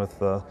Pappas. I'm with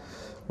the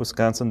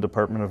Wisconsin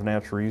Department of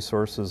Natural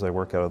Resources. I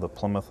work out of the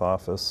Plymouth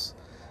office.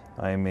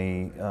 I'm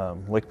a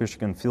Lake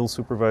Michigan field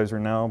supervisor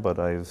now, but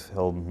I've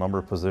held a number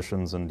of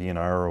positions in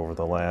DNR over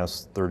the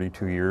last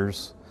 32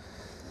 years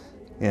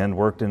and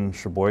worked in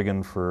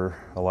Sheboygan for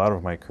a lot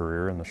of my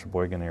career in the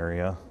Sheboygan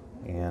area.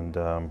 And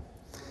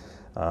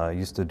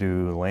used to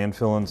do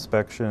landfill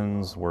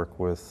inspections, work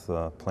with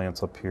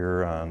plants up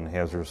here on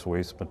hazardous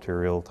waste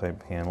material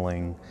type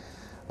handling.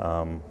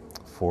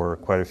 For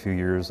quite a few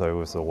years I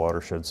was a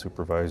watershed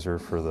supervisor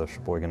for the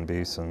Sheboygan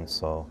Basin,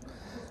 so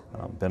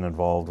been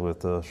involved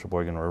with the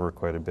Sheboygan River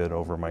quite a bit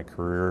over my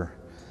career.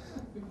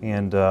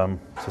 And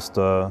just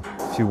a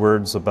few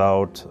words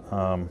about,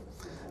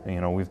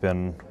 we've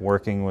been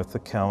working with the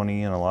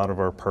county and a lot of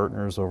our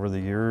partners over the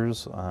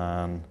years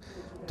on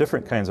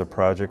different kinds of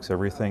projects,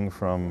 everything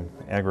from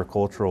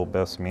agricultural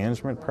best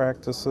management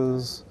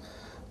practices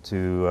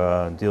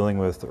to dealing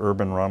with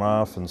urban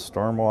runoff and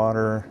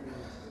stormwater,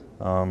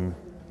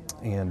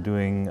 and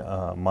doing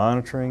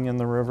monitoring in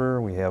the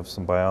river. We have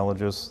some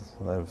biologists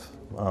that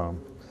have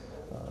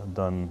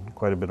done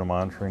quite a bit of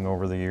monitoring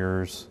over the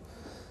years,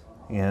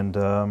 and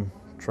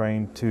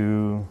trying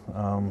to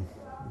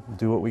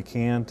do what we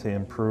can to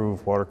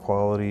improve water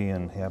quality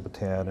and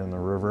habitat in the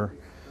river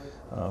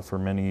for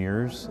many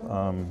years.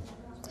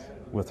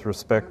 With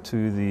respect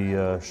to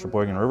the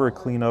Sheboygan River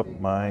cleanup,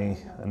 my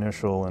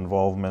initial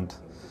involvement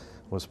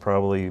was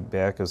probably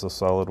back as a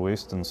solid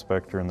waste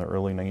inspector in the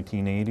early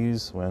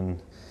 1980s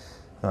when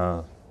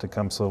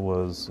Tecumseh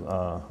was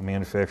a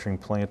manufacturing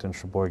plant in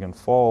Sheboygan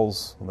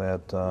Falls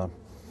that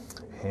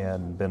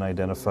had been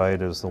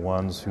identified as the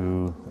ones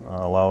who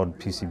allowed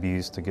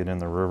PCBs to get in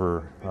the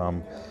river.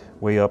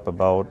 Way up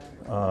about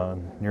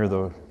near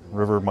the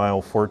river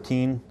mile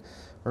 14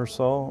 or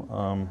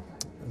so,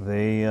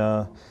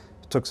 they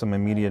took some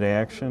immediate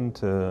action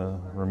to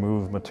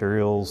remove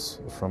materials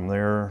from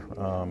their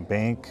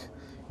bank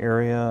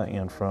area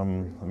and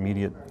from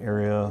immediate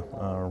area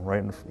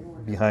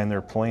behind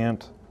their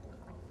plant.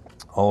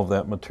 All of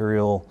that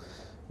material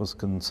was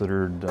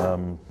considered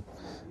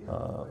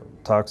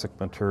toxic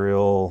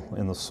material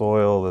in the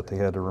soil that they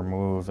had to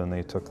remove, and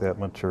they took that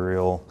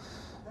material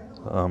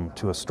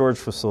to a storage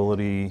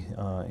facility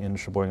in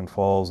Sheboygan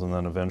Falls, and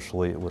then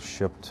eventually it was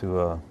shipped to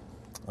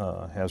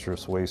a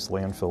hazardous waste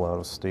landfill out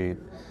of state.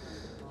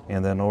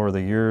 And then over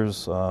the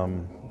years,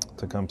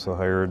 Tecumseh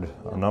hired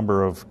a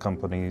number of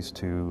companies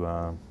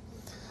to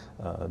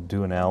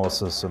do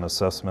analysis and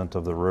assessment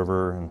of the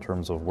river in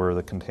terms of where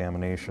the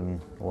contamination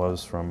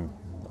was from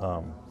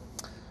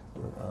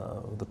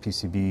the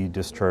PCB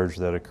discharge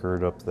that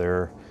occurred up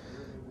there.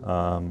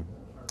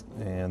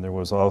 And there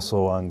was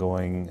also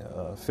ongoing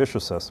fish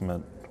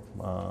assessment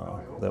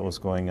that was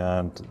going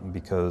on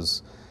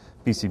because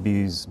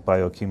PCBs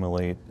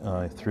bioaccumulate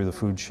through the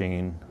food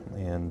chain,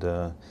 and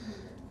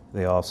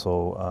they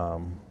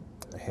also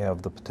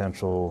have the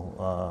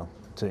potential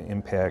to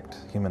impact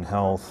human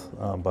health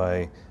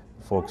by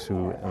folks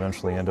who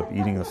eventually end up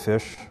eating the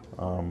fish.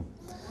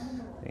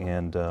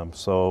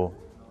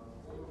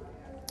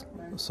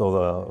 So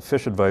the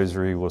fish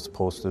advisory was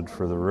posted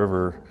for the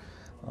river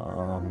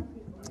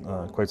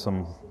quite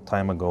some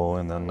time ago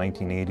in the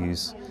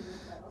 1980s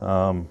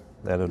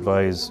that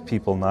advised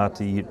people not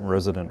to eat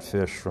resident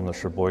fish from the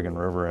Sheboygan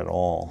River at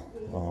all,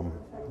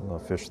 the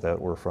fish that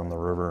were from the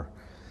river.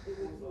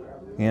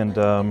 And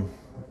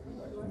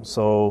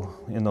so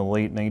in the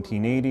late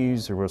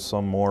 1980s, there was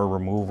some more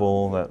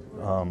removal that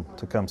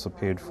Tecumseh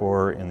paid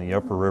for in the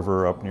upper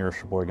river up near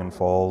Sheboygan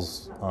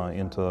Falls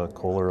into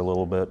Kohler a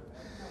little bit.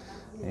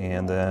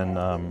 And then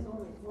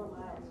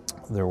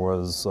there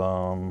was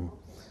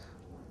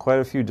quite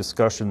a few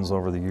discussions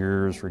over the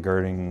years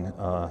regarding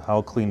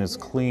how clean is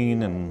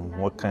clean and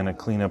what kind of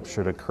cleanup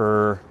should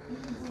occur.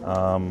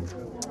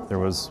 There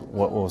was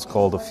what was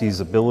called a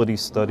feasibility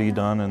study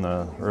done in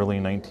the early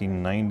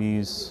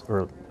 1990s,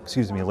 or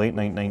excuse me, late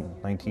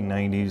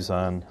 1990s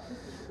on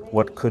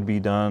what could be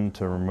done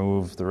to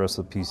remove the rest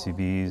of the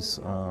PCBs.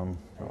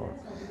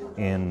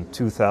 In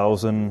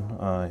 2000,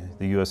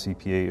 the US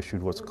EPA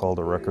issued what's called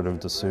a record of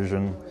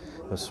decision.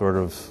 It sort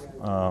of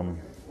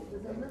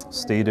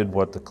stated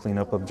what the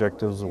cleanup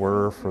objectives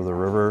were for the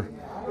river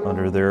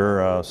under their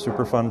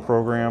Superfund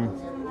program.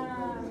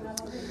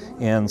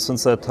 And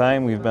since that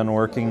time, we've been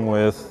working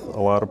with a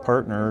lot of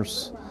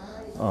partners,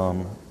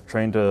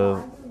 trying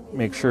to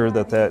make sure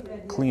that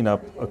that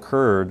cleanup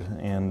occurred.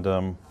 And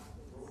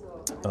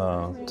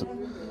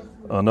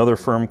another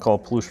firm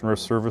called Pollution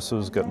Risk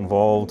Services got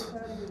involved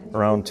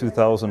around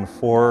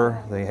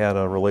 2004. They had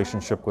a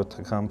relationship with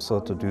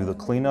Tecumseh to do the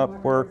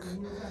cleanup work.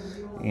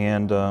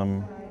 And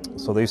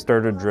so they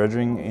started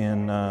dredging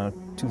in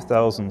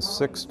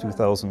 2006,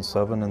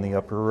 2007 in the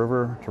upper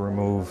river to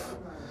remove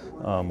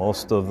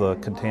most of the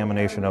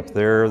contamination up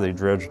there. They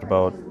dredged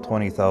about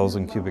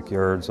 20,000 cubic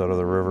yards out of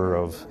the river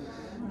of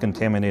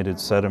contaminated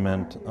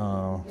sediment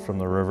from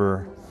the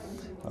river,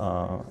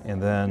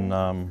 and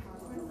then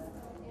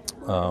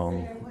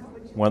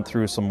went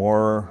through some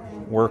more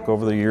work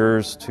over the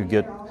years to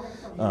get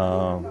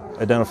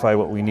identify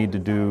what we need to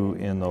do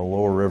in the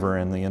lower river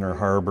and the inner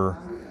harbor.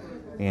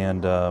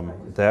 And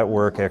that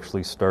work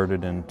actually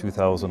started in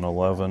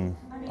 2011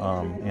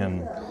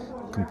 and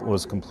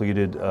was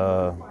completed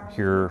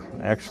here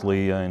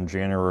actually in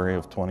January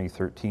of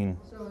 2013.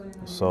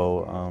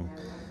 So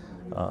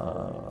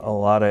a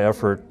lot of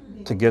effort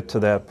to get to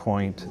that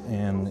point,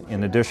 and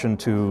in addition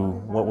to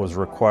what was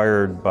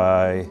required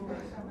by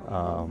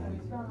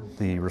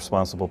the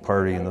responsible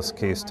party, in this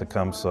case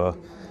Tecumseh,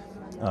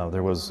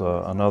 there was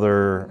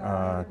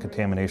another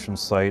contamination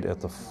site at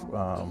the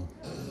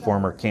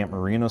former Camp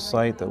Marina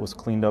site that was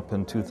cleaned up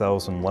in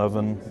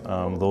 2011.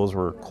 Those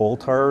were coal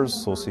tars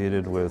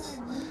associated with,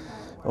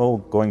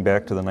 going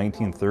back to the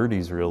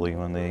 1930s really,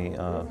 when they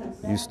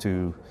used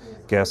to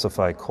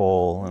gasify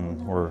coal and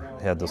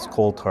had this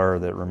coal tar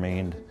that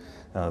remained.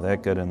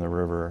 That got in the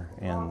river,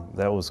 and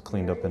that was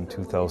cleaned up in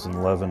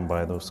 2011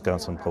 by the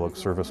Wisconsin Public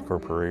Service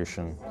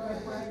Corporation.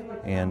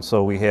 And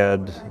so we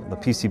had the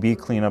PCB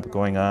cleanup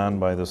going on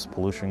by this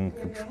pollution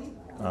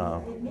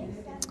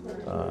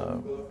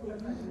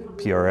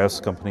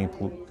PRS company,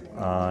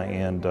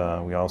 and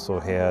we also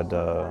had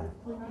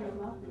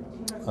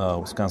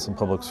Wisconsin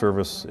Public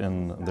Service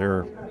and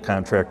their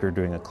contractor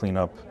doing a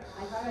cleanup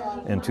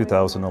in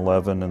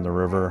 2011 in the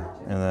river.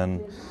 And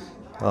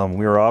then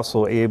we were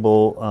also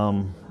able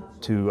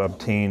to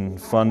obtain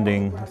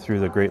funding through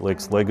the Great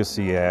Lakes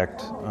Legacy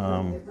Act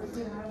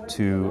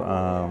to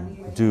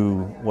do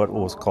what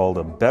was called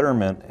a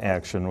betterment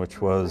action, which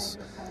was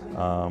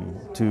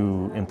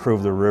to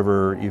improve the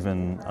river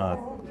even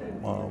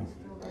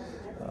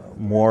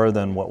more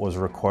than what was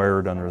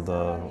required under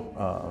the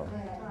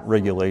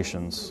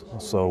regulations.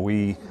 So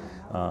we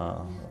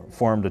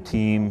formed a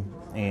team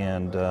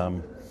and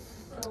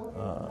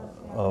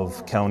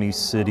of county,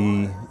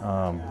 city,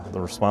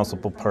 the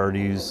responsible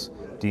parties,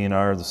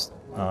 DNR,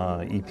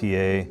 the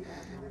EPA,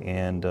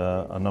 and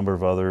a number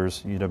of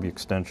others. UW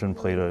Extension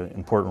played an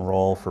important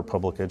role for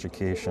public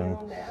education,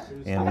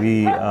 and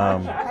we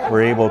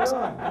were able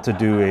to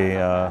do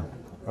a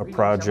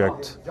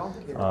project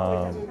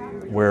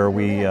where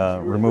we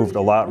removed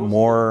a lot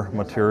more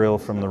material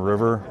from the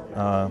river,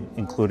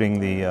 including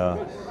the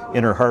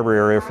inner harbor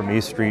area from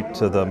East Street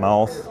to the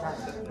mouth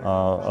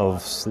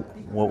of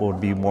what would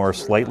be more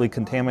slightly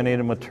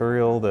contaminated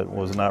material that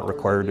was not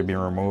required to be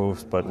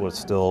removed, but was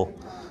still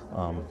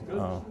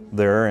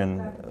there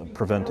and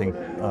preventing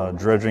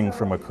dredging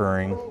from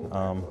occurring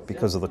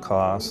because of the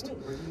cost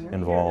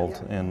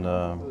involved. And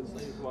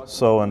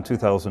so in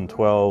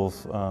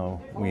 2012,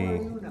 we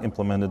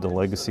implemented the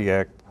Legacy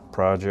Act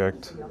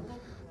project,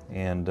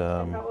 and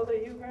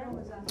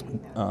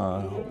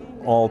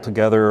all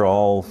together,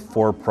 all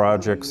 4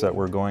 projects that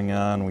were going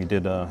on. We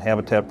did a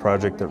habitat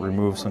project that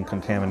removed some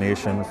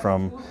contamination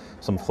from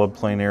some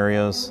floodplain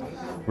areas.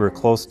 We were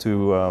close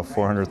to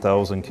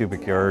 400,000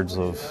 cubic yards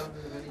of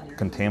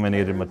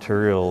contaminated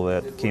material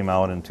that came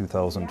out in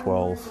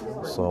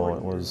 2012. So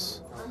it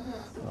was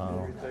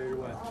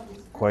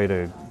quite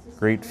a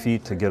great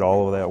feat to get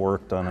all of that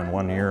work done in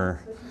 1 year.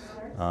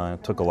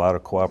 It took a lot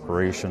of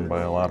cooperation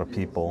by a lot of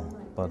people,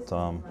 but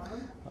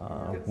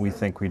we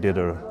think we did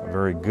a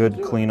very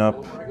good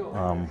cleanup.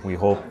 We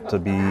hope to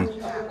be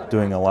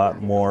doing a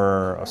lot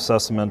more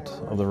assessment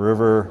of the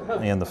river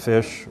and the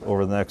fish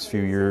over the next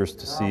few years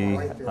to see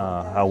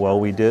how well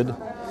we did.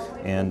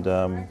 And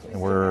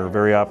we're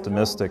very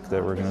optimistic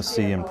that we're going to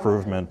see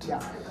improvement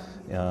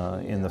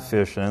in the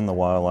fish and the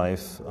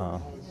wildlife.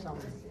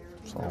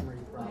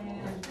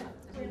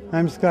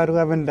 I'm Scott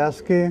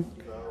Lewandowski.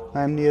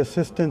 I'm the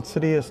Assistant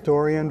City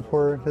Historian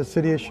for the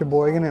City of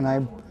Sheboygan, and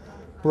I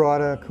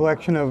brought a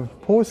collection of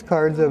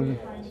postcards of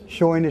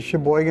showing the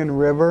Sheboygan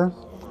River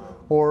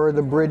or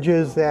the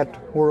bridges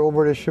that were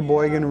over the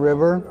Sheboygan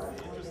River.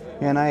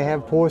 And I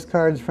have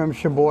postcards from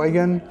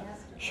Sheboygan,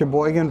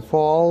 Sheboygan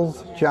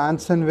Falls,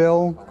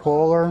 Johnsonville,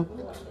 Kohler.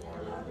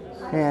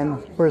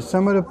 And for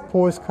some of the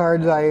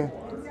postcards, I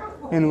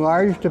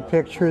enlarged the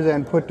pictures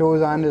and put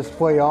those on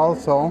display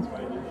also.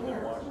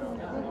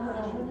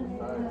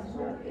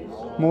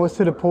 Most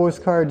of the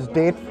postcards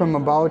date from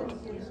about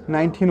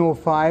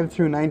 1905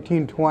 through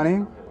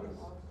 1920.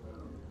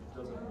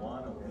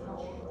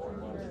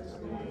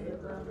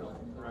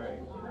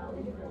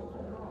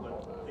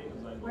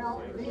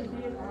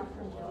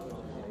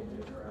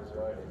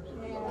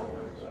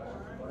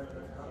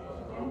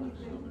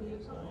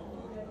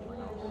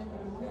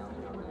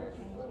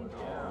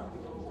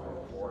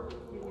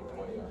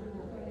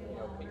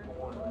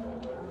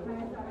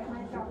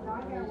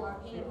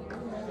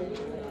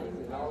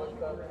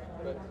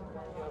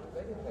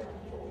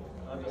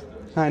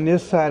 On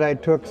this side, I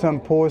took some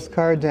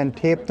postcards and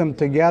taped them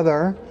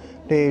together.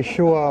 They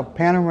show a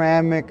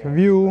panoramic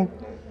view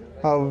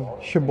of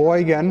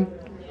Sheboygan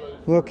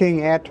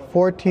looking at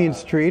 14th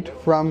Street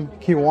from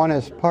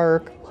Kiwanis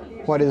Park,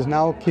 what is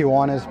now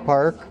Kiwanis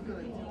Park.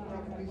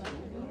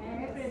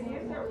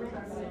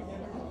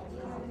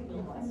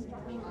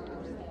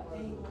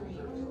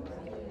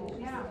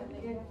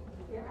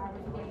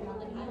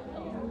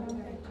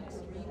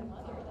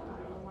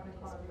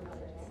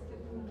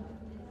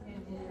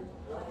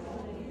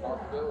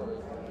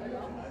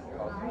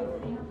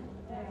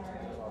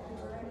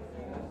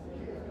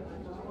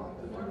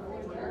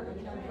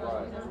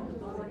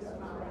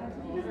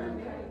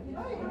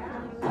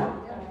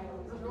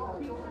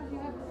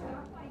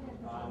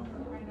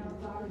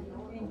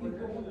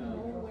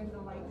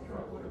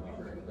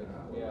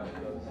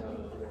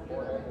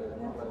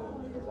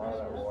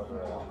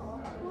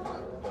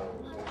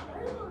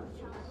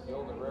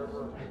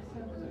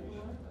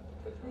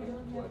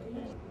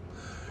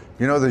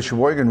 You know, the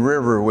Sheboygan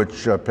River,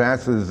 which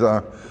passes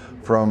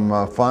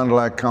from Fond du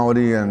Lac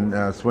County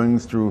and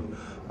swings through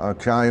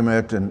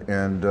Calumet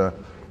and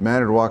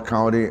Manitowoc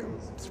County,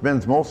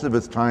 spends most of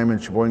its time in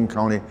Sheboygan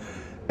County.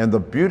 And the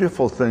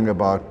beautiful thing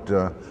about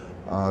the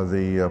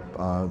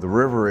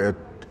river,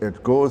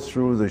 it goes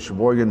through the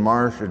Sheboygan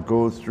Marsh, it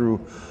goes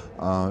through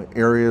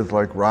areas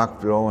like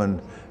Rockville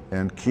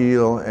and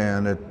Kiel,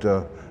 and it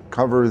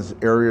covers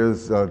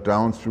areas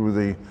down through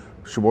the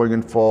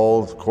Sheboygan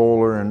Falls,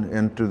 Kohler, and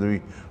into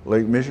the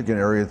Lake Michigan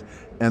areas.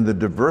 And the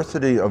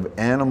diversity of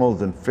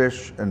animals and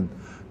fish and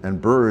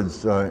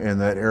birds in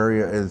that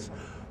area is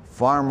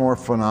far more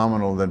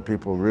phenomenal than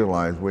people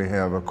realize. We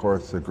have, of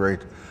course, the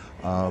great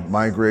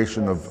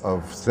migration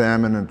of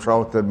salmon and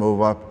trout that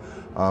move up.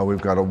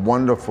 We've got a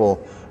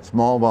wonderful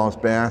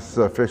smallmouth bass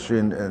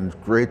fishing and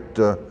great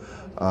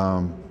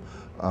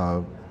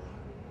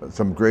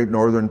some great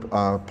northern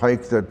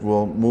pike that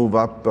will move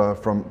up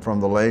from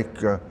the lake.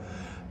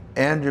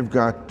 And you've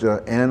got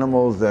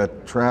animals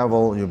that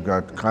travel. You've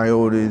got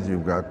coyotes,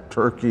 you've got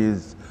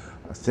turkeys,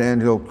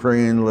 sandhill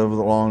crane live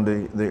along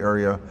the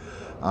area.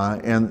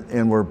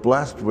 And we're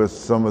blessed with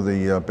some of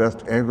the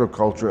best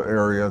agriculture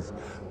areas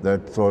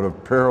that sort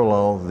of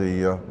parallel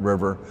the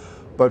river.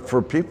 But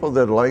for people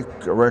that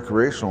like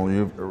recreational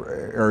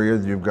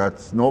areas, you've got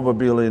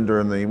snowmobiling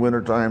during the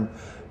wintertime.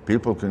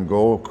 People can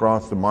go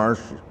across the marsh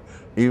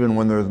even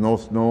when there's no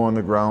snow on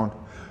the ground.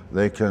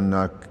 They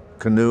can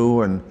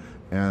canoe and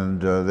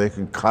they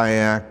can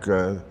kayak.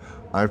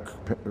 I've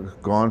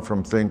gone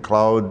from St.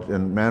 Cloud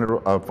in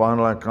Fond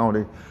du Lac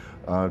County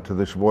to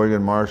the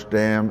Sheboygan Marsh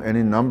Dam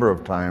any number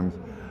of times,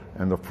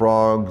 and the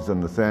frogs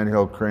and the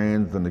sandhill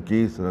cranes and the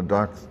geese and the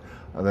ducks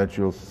that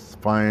you'll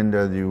find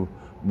as you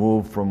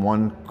move from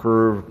one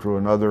curve to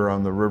another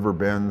on the river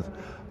bends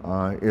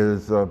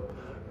is a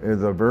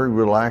very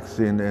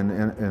relaxing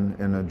and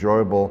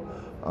enjoyable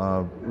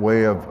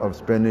way of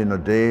spending a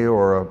day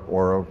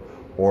or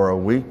a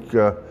week.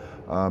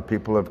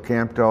 People have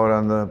camped out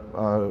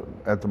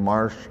at the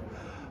marsh,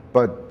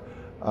 but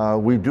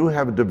we do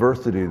have a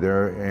diversity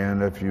there.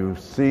 And if you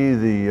see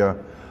the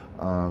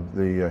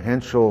the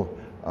Henschel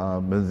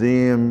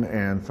Museum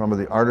and some of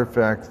the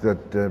artifacts that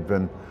have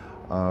been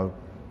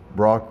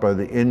brought by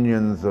the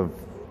Indians of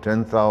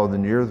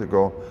 10,000 years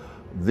ago,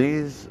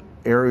 these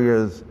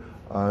areas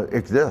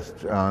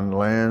exist on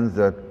lands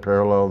that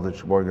parallel the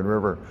Sheboygan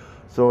River.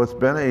 So it's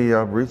been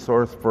a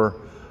resource for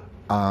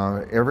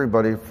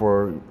everybody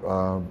for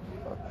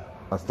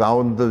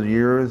thousands of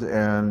years,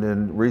 and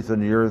in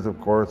recent years, of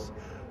course,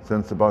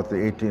 since about the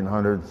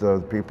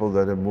 1800s, people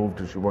that have moved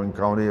to Sheboygan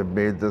County have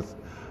made this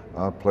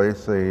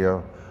place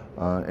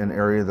an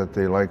area that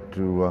they like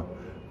to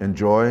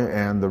enjoy,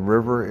 and the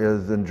river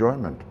is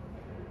enjoyment.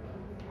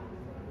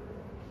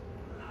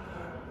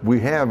 We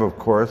have, of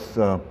course,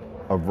 a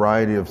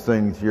variety of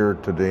things here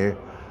today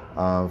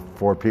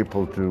for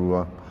people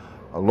to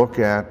look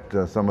at,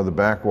 some of the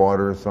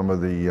backwaters, some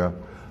of the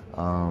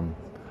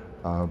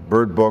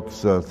bird books,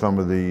 some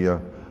of the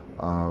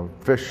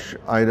fish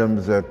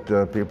items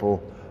that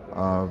people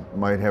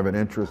might have an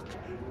interest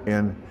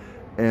in,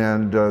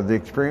 and the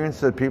experience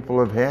that people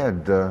have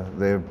had.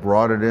 They've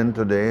brought it in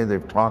today,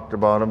 they've talked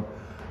about them,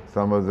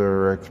 some of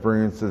their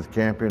experiences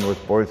camping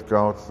with Boy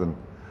Scouts, and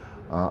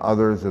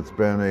others it's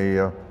been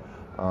a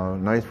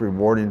nice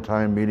rewarding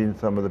time meeting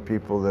some of the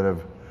people that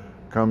have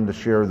come to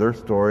share their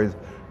stories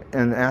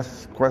and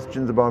ask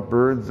questions about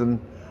birds and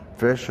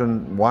fish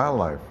and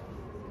wildlife.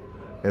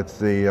 It's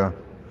the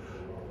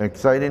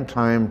exciting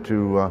time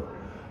to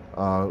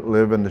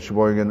live in the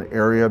Sheboygan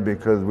area,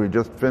 because we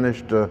just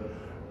finished a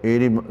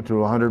 $80 to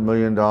 $100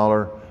 million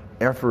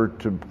effort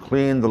to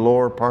clean the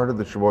lower part of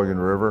the Sheboygan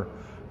River,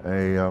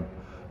 a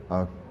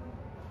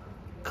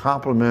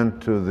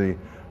compliment to the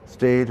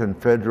state and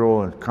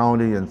federal and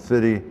county and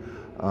city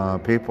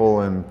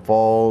people in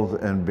Falls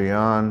and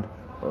beyond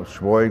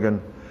Sheboygan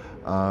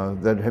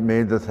that have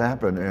made this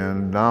happen.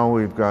 And now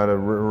we've got a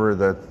river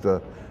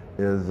that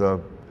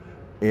is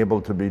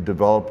able to be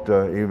developed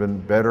even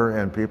better,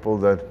 and people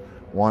that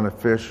want to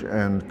fish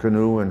and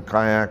canoe and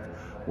kayak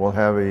will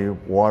have a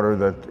water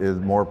that is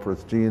more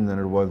pristine than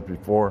it was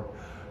before.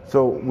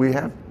 So we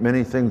have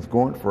many things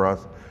going for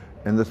us,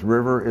 and this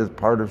river is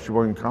part of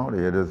Sheboygan County.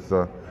 It is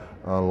a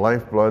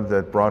lifeblood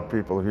that brought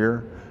people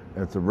here.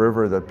 It's a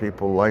river that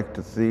people like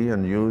to see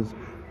and use,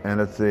 and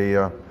it's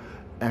a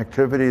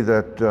activity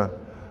that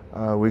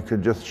we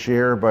could just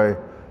share by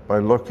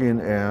looking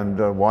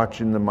and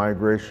watching the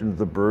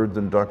migrations of birds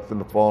and ducks in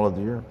the fall of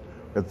the year.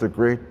 It's a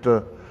great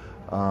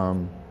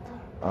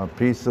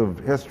piece of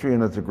history,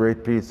 and it's a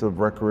great piece of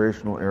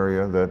recreational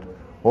area that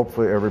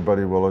hopefully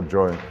everybody will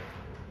enjoy.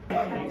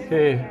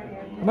 Okay,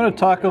 I'm going to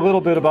talk a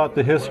little bit about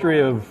the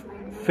history of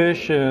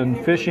fish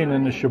and fishing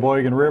in the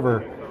Sheboygan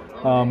River.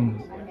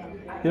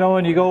 You know,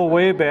 when you go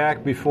way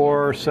back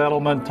before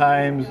settlement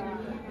times,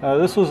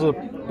 this was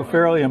a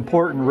fairly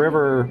important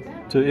river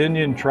to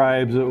Indian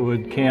tribes that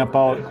would camp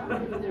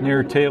out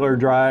near Taylor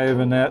Drive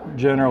and that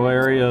general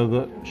area of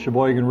the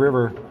Sheboygan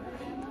River.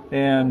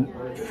 And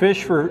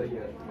fish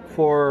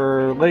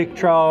for lake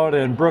trout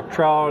and brook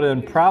trout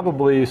and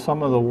probably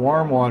some of the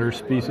warm water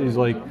species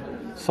like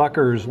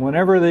suckers,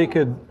 whenever they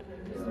could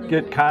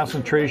get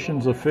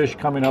concentrations of fish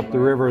coming up the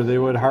river, they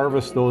would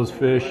harvest those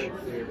fish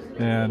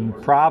and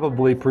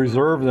probably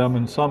preserve them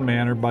in some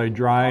manner by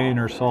drying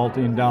or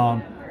salting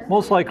down.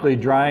 Most likely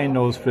drying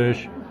those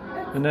fish,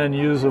 and then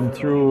use them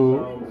through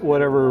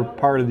whatever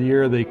part of the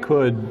year they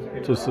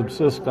could to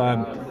subsist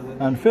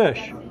on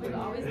fish.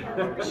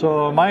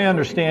 So my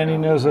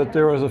understanding is that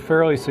there was a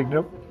fairly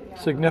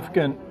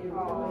significant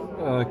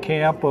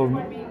camp of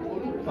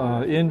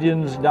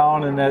Indians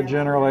down in that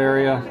general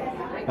area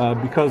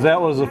because that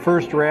was the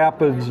first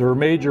rapids or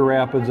major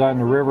rapids on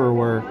the river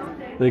where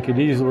they could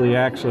easily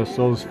access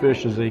those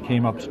fish as they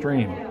came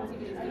upstream.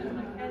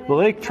 The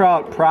lake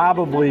trout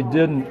probably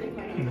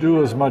didn't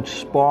do as much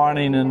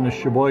spawning in the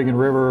Sheboygan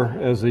River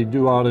as they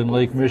do out in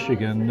Lake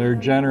Michigan. They're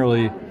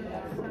generally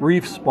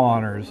reef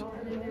spawners.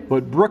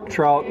 But brook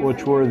trout,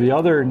 which were the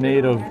other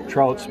native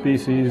trout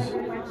species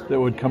that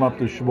would come up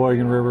the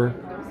Sheboygan River,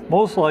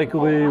 most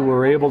likely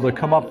were able to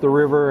come up the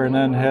river and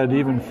then head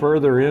even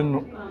further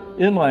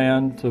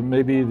inland to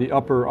maybe the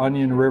upper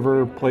Onion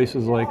River,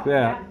 places like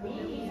that,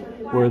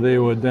 where they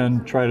would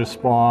then try to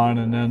spawn,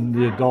 and then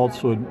the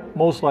adults would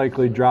most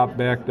likely drop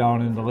back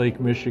down into Lake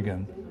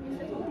Michigan.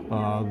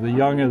 The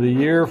young of the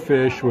year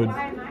fish would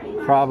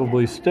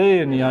probably stay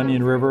in the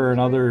Onion River and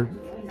other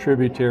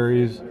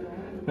tributaries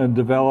and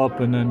develop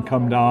and then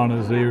come down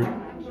as they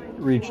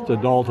reached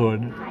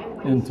adulthood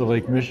into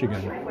Lake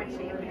Michigan.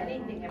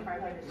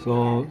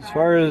 So as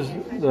far as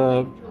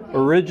the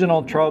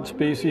original trout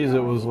species,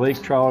 it was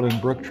lake trout and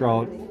brook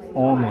trout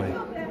only.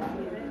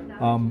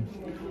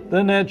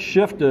 Then that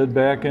shifted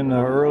back in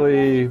the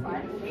early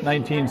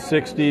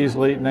 1960s,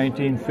 late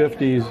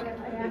 1950s,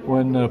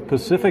 when the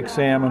Pacific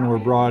salmon were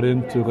brought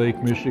into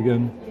Lake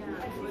Michigan.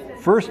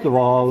 First of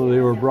all, they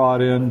were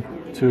brought in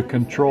to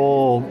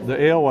control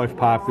the alewife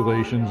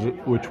populations,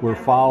 which were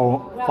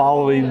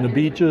following the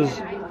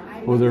beaches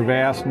with their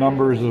vast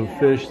numbers of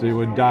fish. They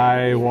would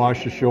die,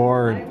 wash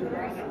ashore,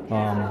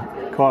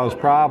 and cause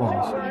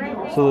problems.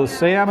 So the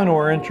salmon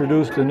were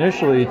introduced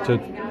initially to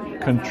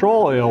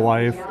control eel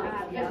life,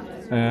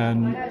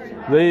 and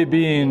they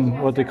being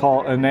what they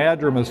call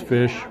anadromous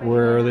fish,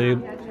 where they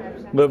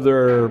live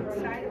their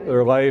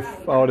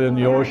life out in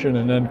the ocean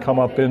and then come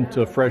up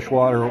into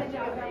freshwater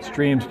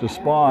streams to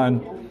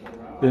spawn.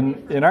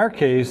 In our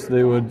case,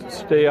 they would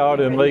stay out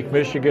in Lake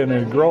Michigan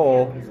and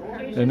grow,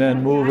 and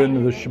then move into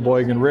the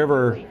Sheboygan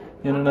River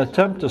in an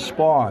attempt to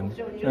spawn.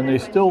 And they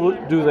still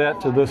do that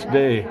to this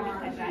day.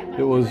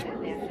 It was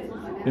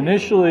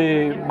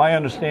initially, my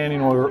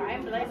understanding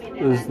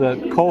is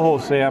that coho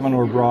salmon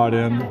were brought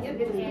in.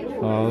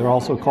 They're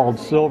also called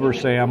silver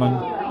salmon.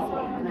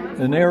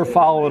 And they were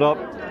followed up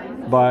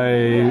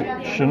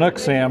by Chinook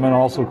salmon,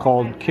 also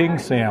called king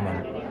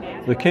salmon.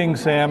 The king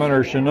salmon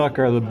or Chinook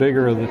are the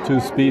bigger of the two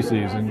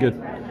species and get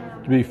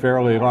to be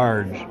fairly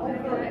large.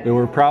 There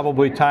were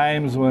probably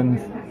times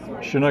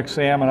when Chinook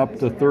salmon up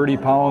to 30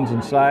 pounds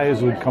in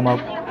size would come up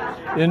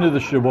into the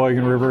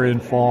Sheboygan River in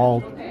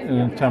fall in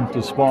an attempt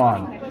to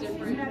spawn.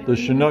 The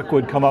Chinook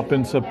would come up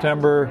in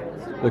September,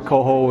 the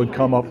coho would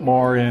come up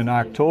more in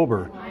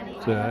October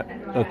to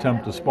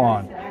attempt to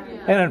spawn.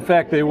 And in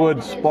fact, they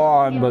would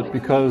spawn, but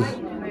because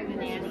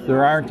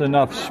there aren't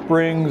enough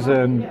springs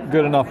and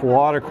good enough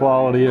water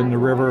quality in the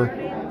river,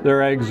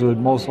 their eggs would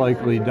most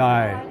likely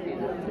die.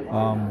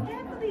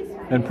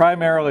 And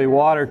primarily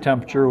water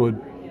temperature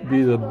would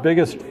be the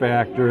biggest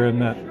factor in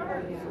that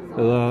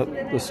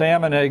the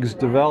salmon eggs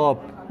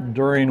develop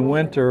during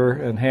winter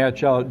and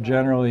hatch out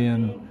generally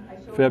in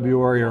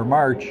February or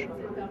March.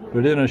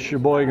 But in a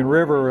Sheboygan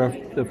River,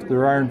 if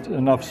there aren't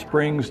enough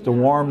springs to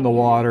warm the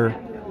water,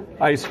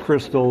 ice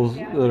crystals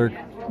that are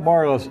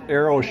more or less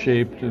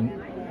arrow-shaped and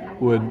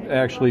would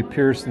actually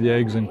pierce the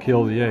eggs and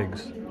kill the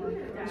eggs.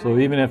 So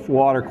even if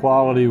water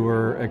quality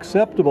were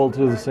acceptable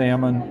to the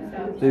salmon,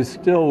 they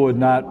still would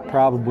not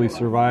probably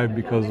survive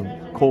because of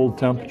cold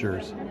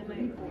temperatures.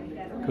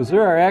 Because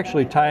there are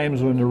actually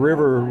times when the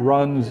river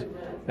runs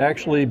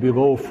actually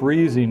below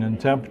freezing in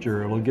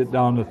temperature. It'll get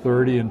down to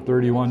 30 and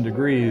 31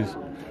 degrees,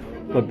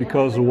 but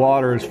because the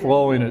water is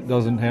flowing, it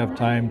doesn't have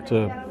time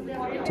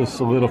to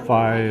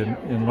solidify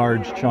in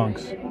large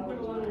chunks.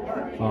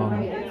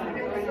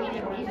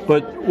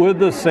 But with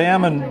the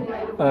salmon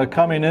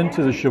coming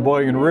into the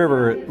Sheboygan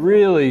River, it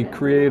really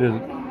created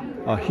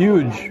a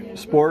huge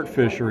sport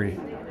fishery.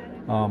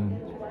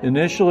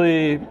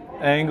 Initially,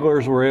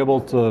 anglers were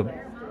able to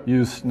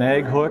use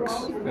snag hooks,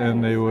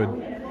 and they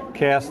would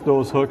cast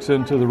those hooks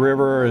into the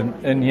river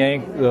and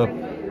yank the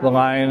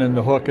line and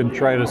the hook and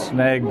try to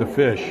snag the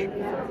fish.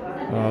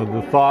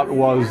 The thought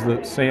was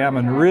that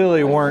salmon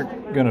really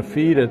weren't going to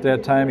feed at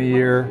that time of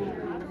year,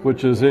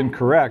 which is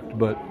incorrect,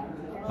 but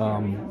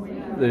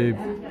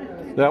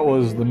that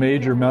was the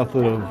major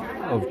method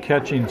of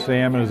catching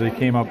salmon as they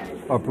came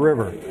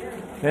upriver.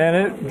 And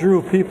it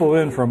drew people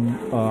in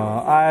from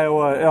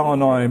Iowa,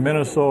 Illinois,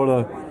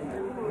 Minnesota,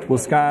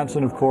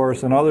 Wisconsin, of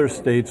course, and other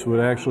states would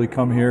actually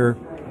come here,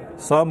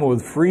 some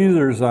with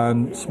freezers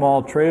on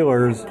small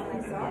trailers,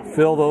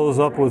 fill those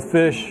up with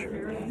fish,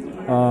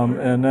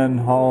 and then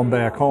haul them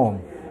back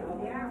home.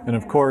 And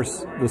of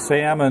course, the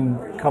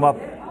salmon come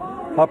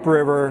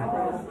upriver.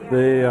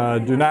 They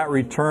do not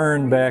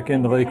return back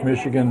into Lake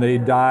Michigan. They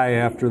die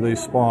after they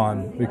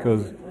spawn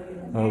because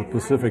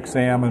Pacific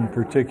salmon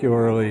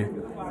particularly,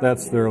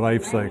 that's their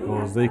life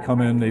cycle. As they come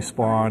in, they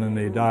spawn, and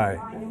they die.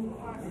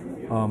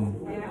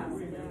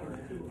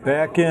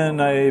 Back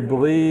in, I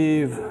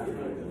believe,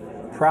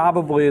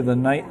 probably the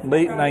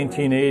late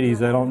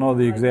 1980s, I don't know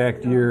the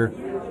exact year,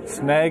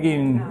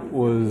 snagging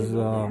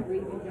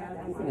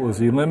was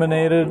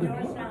eliminated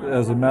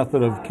as a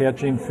method of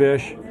catching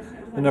fish.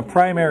 And the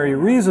primary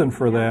reason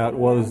for that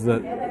was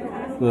that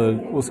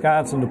the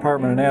Wisconsin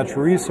Department of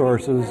Natural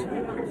Resources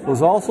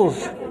was also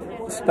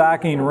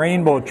stocking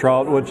rainbow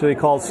trout, which they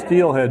call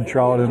steelhead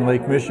trout in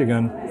Lake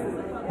Michigan.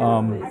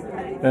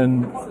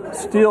 And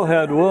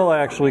steelhead will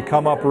actually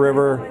come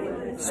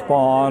upriver,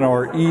 spawn,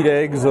 or eat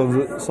eggs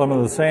of some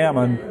of the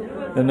salmon,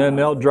 and then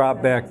they'll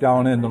drop back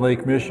down into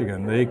Lake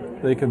Michigan.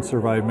 They can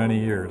survive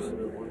many years.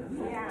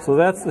 So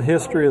that's the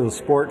history of the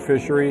sport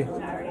fishery.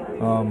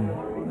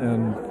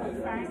 And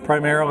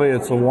primarily,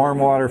 it's a warm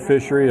water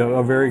fishery,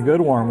 a very good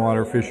warm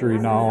water fishery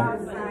now.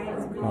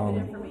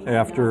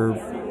 After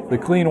the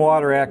Clean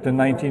Water Act in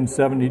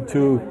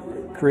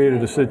 1972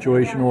 created a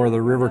situation where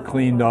the river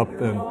cleaned up,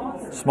 and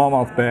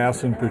smallmouth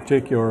bass in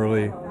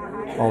particularly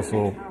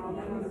also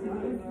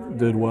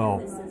did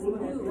well.